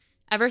gown.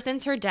 Ever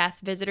since her death,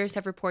 visitors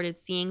have reported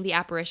seeing the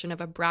apparition of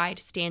a bride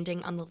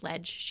standing on the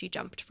ledge she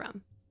jumped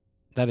from.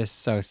 That is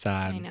so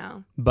sad. I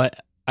know.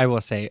 But I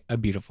will say a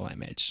beautiful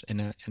image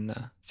in a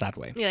sad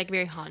way. Yeah, like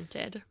very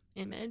haunted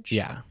image.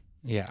 Yeah.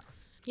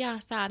 Yeah,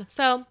 sad.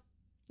 So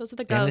those are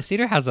the ghosts. And the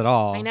theater has it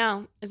all. I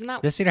know. Isn't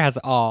that? This theater has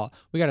it all.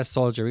 We got a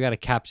soldier. We got a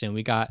captain.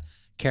 We got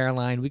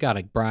Caroline. We got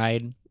a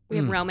bride. We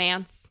have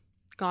romance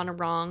gone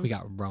wrong. We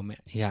got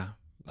romance. Yeah.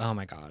 Oh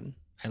my God.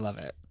 I love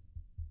it.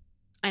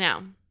 I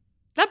know.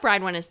 That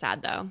bride one is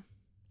sad though.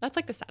 That's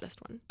like the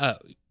saddest one. Oh,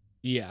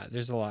 yeah.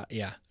 There's a lot.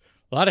 Yeah.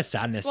 A lot of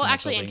sadness. Well,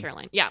 actually, and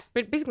Caroline. Yeah.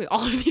 But basically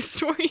all of these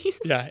stories.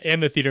 Yeah.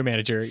 And the theater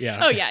manager.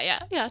 Yeah. Oh,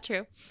 yeah. Yeah,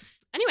 true.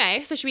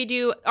 Anyway, so should we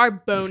do our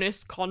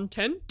bonus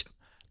content?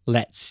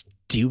 Let's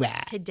do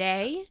it.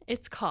 Today,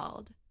 it's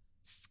called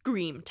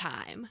Scream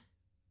Time.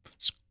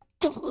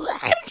 Scream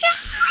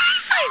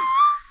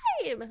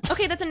Time!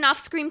 Okay, that's enough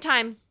scream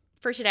time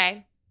for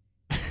today.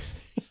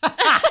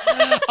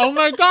 Oh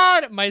my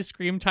God. My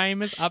scream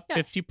time is up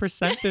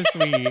 50% this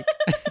week.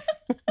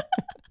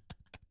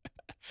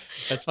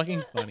 That's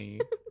fucking funny.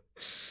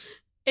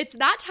 It's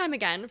that time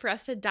again for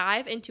us to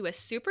dive into a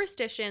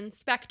superstition,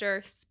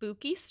 specter,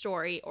 spooky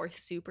story, or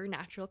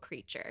supernatural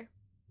creature.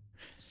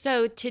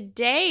 So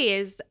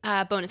today's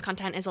bonus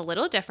content is a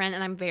little different,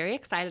 and I'm very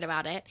excited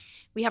about it.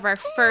 We have our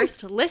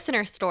first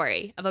listener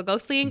story of a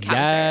ghostly encounter.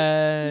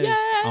 Yes.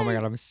 Yay! Oh my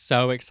God, I'm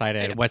so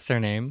excited. What's their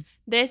name?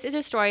 This is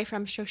a story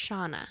from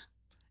Shoshana.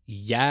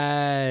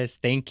 Yes.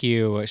 Thank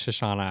you,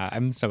 Shoshana.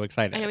 I'm so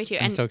excited. I know, me too.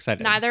 I'm so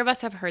excited. Neither of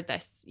us have heard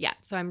this yet,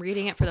 so I'm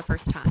reading it for the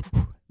first time.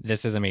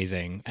 This is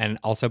amazing. And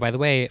also, by the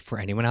way, for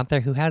anyone out there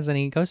who has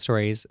any ghost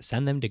stories,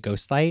 send them to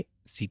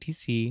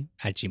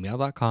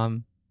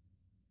ghostlightctc@gmail.com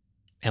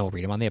and we'll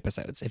read them on the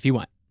episodes if you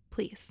want.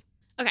 Please.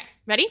 Okay,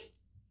 ready?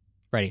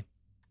 Ready.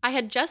 I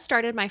had just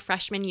started my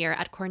freshman year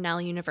at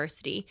Cornell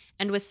University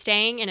and was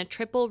staying in a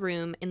triple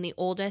room in the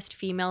oldest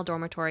female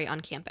dormitory on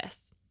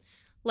campus.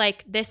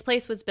 Like, this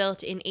place was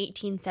built in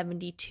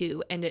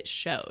 1872, and it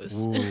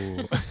shows.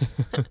 Ooh.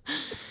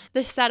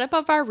 The setup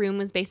of our room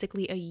was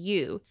basically a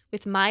U,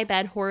 with my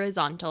bed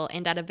horizontal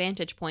and at a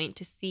vantage point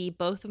to see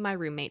both of my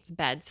roommates'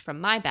 beds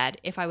from my bed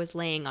if I was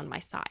laying on my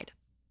side.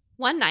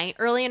 One night,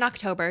 early in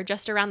October,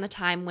 just around the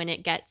time when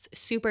it gets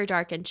super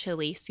dark and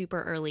chilly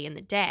super early in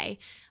the day,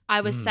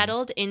 I was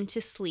settled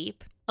into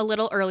sleep a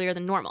little earlier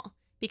than normal.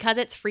 Because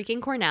it's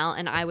freaking Cornell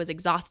and I was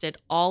exhausted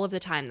all of the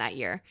time that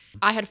year,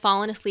 I had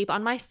fallen asleep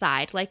on my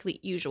side like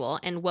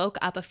usual and woke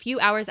up a few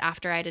hours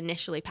after I'd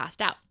initially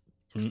passed out.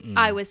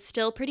 I was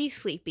still pretty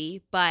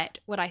sleepy, but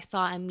what I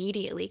saw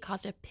immediately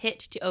caused a pit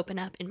to open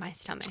up in my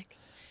stomach.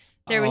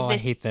 There was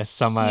this, I hate this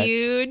so much.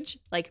 huge,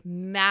 like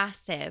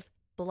massive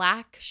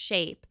black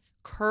shape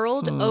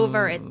curled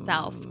over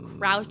itself,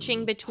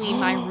 crouching between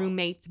my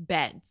roommates'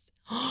 beds.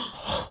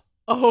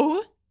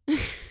 Oh.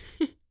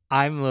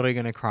 I'm literally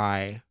going to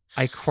cry.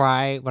 I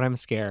cry when I'm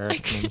scared.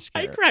 I'm I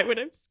scared. cry when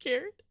I'm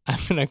scared. I'm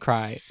going to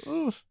cry.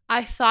 Oof.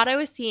 I thought I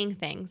was seeing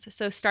things,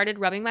 so started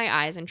rubbing my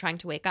eyes and trying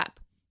to wake up.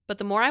 But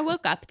the more I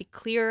woke up, the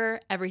clearer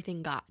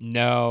everything got.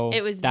 No,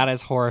 It was- that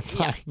is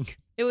horrifying. Yeah.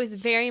 It was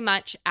very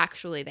much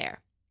actually there.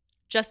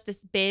 Just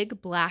this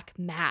big black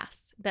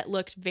mass that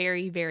looked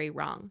very, very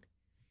wrong.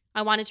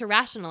 I wanted to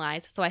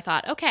rationalize, so I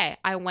thought, okay,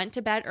 I went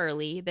to bed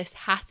early. This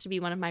has to be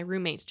one of my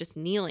roommates just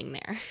kneeling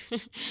there.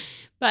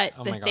 But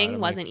Oh the my God, thing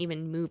I'm wasn't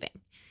even moving.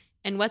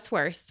 And what's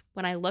worse,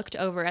 when I looked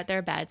over at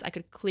their beds, I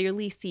could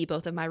clearly see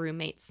both of my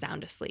roommates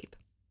sound asleep.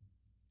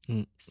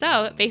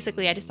 So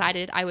basically, I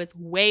decided I was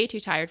way too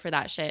tired for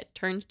that shit,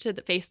 turned to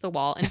face the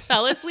wall, and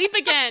fell asleep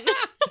again.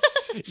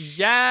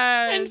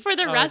 Yes. And for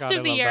the Oh my rest God,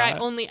 of the love year, I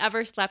that. only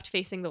ever slept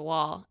facing the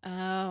wall.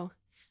 Oh,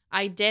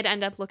 I did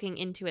end up looking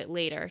into it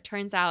later.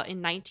 Turns out in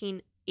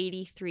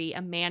 1983,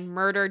 a man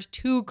murdered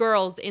 2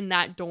 girls in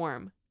that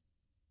dorm.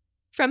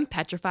 From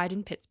Petrified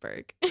in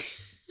Pittsburgh.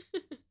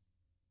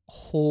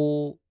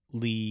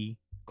 Holy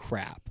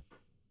crap.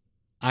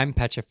 I'm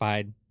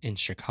petrified in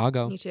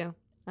Chicago. Me too.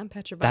 I'm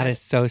petrified. That is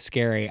so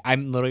scary.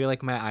 I'm literally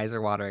like, my eyes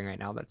are watering right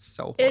now. That's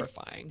so It's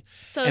horrifying.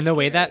 so and the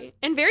way that- scary.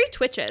 And very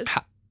twitches.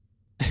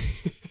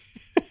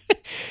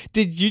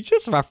 Did you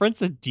just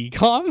reference a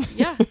decom?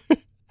 Yeah.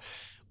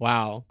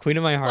 Wow. Queen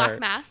of my heart.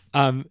 Black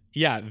mass.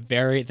 Yeah,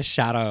 the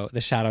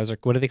shadows are,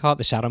 what do they call it?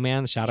 The shadow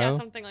man, the shadow? Yeah,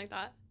 something like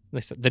that.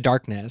 The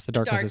darkness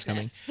is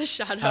coming. The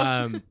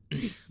shadow.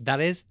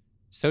 That is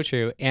so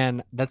true.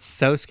 And that's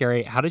so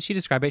scary. How did she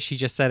describe it? She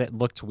just said it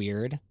looked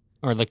weird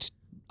or looked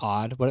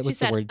odd. What She was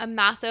the said word? a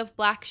massive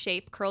black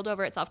shape curled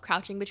over itself,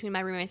 crouching between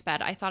my roommate's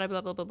bed. I thought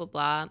blah, blah, blah, blah,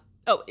 blah.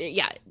 Oh,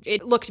 yeah.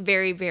 It looked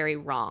very, very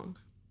wrong.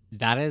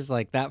 That is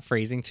like, that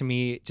phrasing to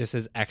me just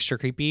is extra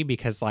creepy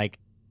because like,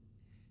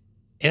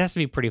 it has to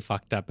be pretty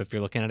fucked up if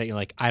you're looking at it. You're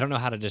like, I don't know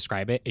how to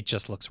describe it. It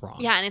just looks wrong.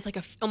 Yeah, and it's like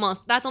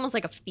that's almost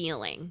like a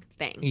feeling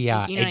thing. Yeah,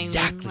 Like, you know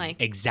exactly. what I mean?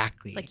 Like,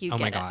 exactly. it's like you oh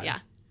get my it. God. Yeah.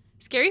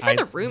 Scary for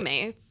the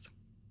roommates.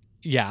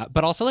 Yeah,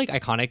 but also like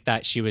iconic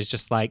that she was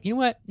just like, you know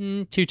what?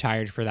 Too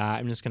tired for that.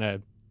 I'm just going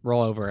to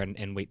roll over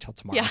and wait till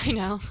tomorrow. Yeah, I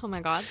know. Oh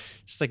my God.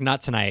 She's like,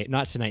 not tonight,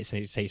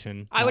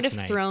 Satan. I Not would have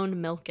tonight."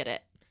 thrown milk at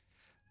it.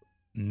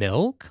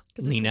 Milk?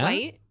 Because Lena? it's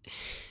white.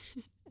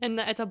 And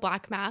it's a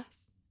black mass.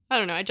 I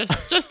don't know. I just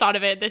thought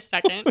of it this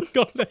second.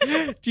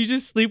 Do you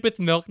just sleep with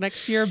milk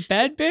next to your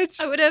bed,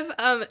 bitch? I would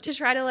have to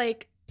try to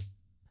like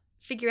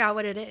figure out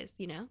what it is,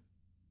 you know?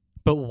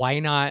 But why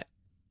not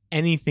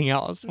anything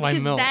else? Why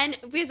Because milk?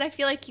 because I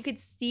feel like you could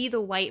see the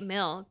white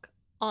milk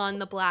on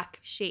the black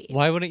shade.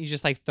 Why wouldn't you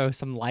just like throw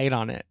some light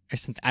on it or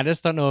something? I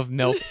just don't know if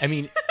milk. I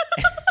mean,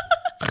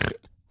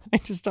 I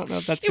just don't know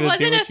if that's It going to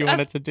do wasn't what you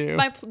want it to do.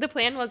 The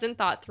plan wasn't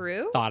thought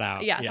through. Thought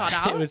out. Yeah, thought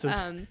out. It was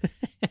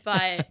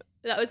But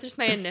that was just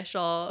my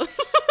initial.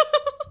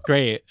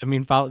 great. I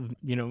mean, follow,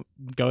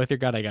 go with your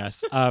gut, I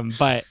guess.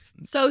 But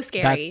So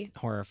scary. that's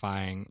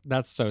horrifying.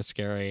 That's so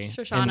scary.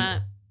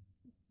 Shoshana,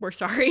 we're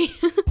sorry.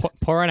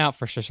 Pouring out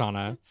for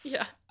Shoshana.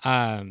 Yeah.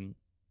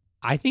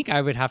 I think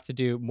I would have to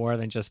do more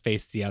than just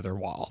face the other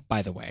wall,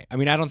 by the way. I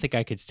mean, I don't think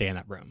I could stay in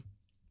that room.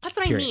 That's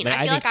what Period. I mean. Like, I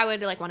feel think- like I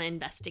would like want to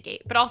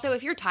investigate. But also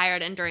if you're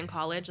tired and during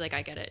college, like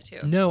I get it too.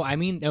 No, I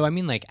mean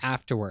like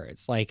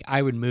afterwards. Like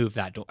I would move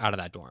out of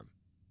that dorm.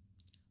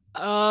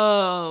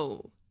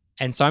 Oh.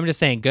 And so I'm just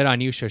saying, good on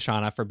you,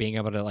 Shoshana, for being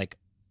able to like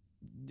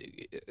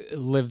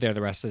live there the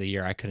rest of the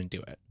year. I couldn't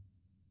do it.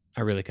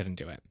 I really couldn't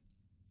do it.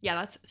 Yeah,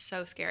 that's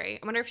so scary.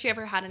 I wonder if she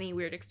ever had any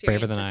weird Braver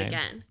experiences than I.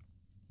 again.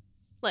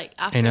 Like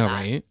after I know, that.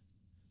 right?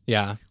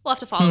 Yeah. We'll have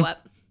to follow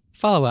up.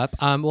 Follow up.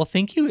 Well,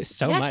 thank you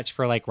so Yes. much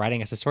for like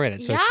writing us a story.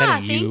 That's so Yeah,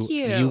 exciting. thank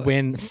you. You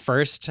win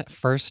first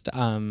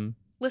Listener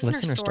listener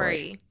story.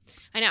 story.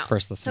 I know.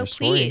 First listener so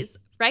story. please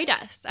write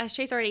us, as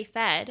Chase already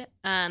said,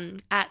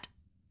 at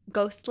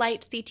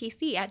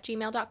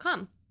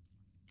ghostlightctc@gmail.com.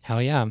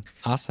 Hell yeah.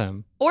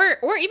 Awesome. Or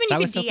even you That can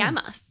was so DM fun.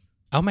 us.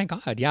 Oh my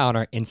God. Yeah. On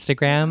our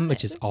Instagram,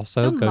 which is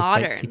also So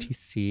Ghostlight modern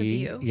CTC. of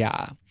you.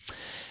 Yeah.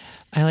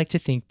 I like to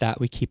think that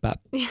we keep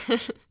up.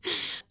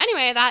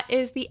 Anyway, that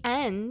is the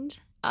end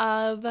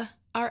of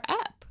our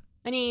ep.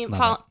 Any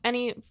Love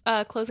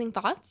closing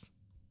thoughts?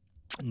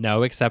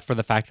 No, except for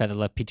the fact that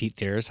Le Petit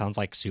Theater sounds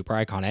like super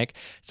iconic.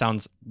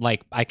 Sounds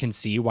like I can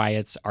see why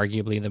it's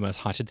arguably the most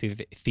haunted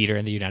theater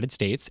in the United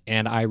States,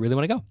 and I really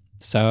want to go.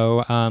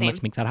 So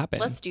let's make that happen.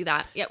 Let's do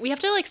that. Yeah, we have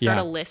to like start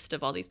Yeah. a list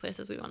of all these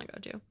places we want to go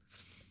to.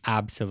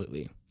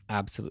 Absolutely.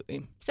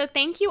 Absolutely. So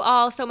thank you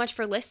all so much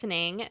for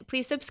listening.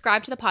 Please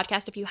subscribe to the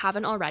podcast if you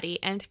haven't already,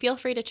 and feel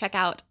free to check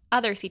out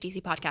other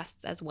CTC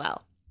podcasts as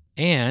well.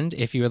 And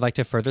if you would like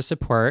to further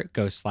support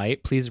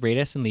Ghostlight, please rate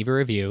us and leave a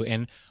review.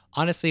 And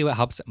honestly, what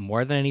helps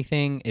more than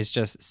anything is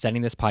just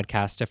sending this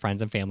podcast to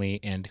friends and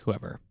family and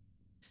whoever.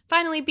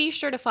 Finally, be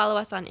sure to follow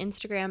us on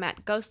Instagram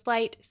at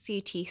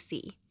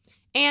GhostlightCTC.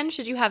 And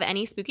should you have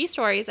any spooky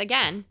stories,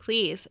 again,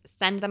 please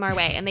send them our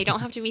way. And they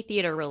don't have to be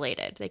theater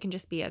related. They can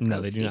just be a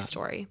ghosty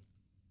story.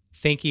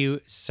 Thank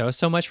you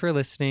so much for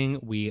listening.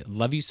 We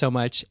love you so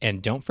much.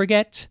 And don't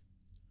forget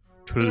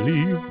to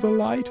leave the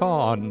light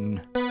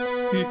on.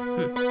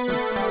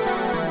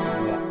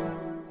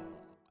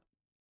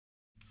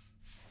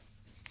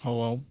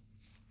 Hello?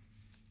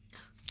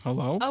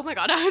 Hello? Oh my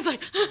God, I was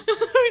like,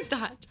 who's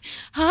that?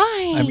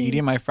 Hi. I'm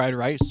eating my fried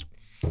rice.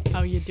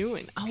 How you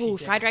doing? Oh,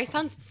 fried rice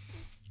sounds...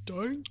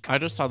 I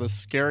just saw the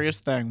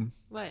scariest thing.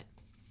 What?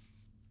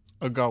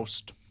 A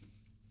ghost.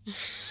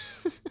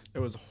 It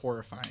was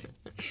horrifying.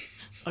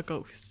 A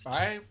ghost.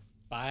 Bye.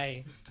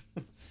 Bye.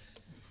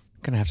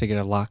 Gonna have to get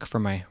a lock for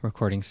my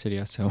recording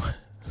studio so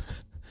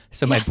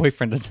my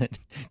boyfriend doesn't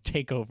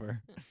take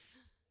over.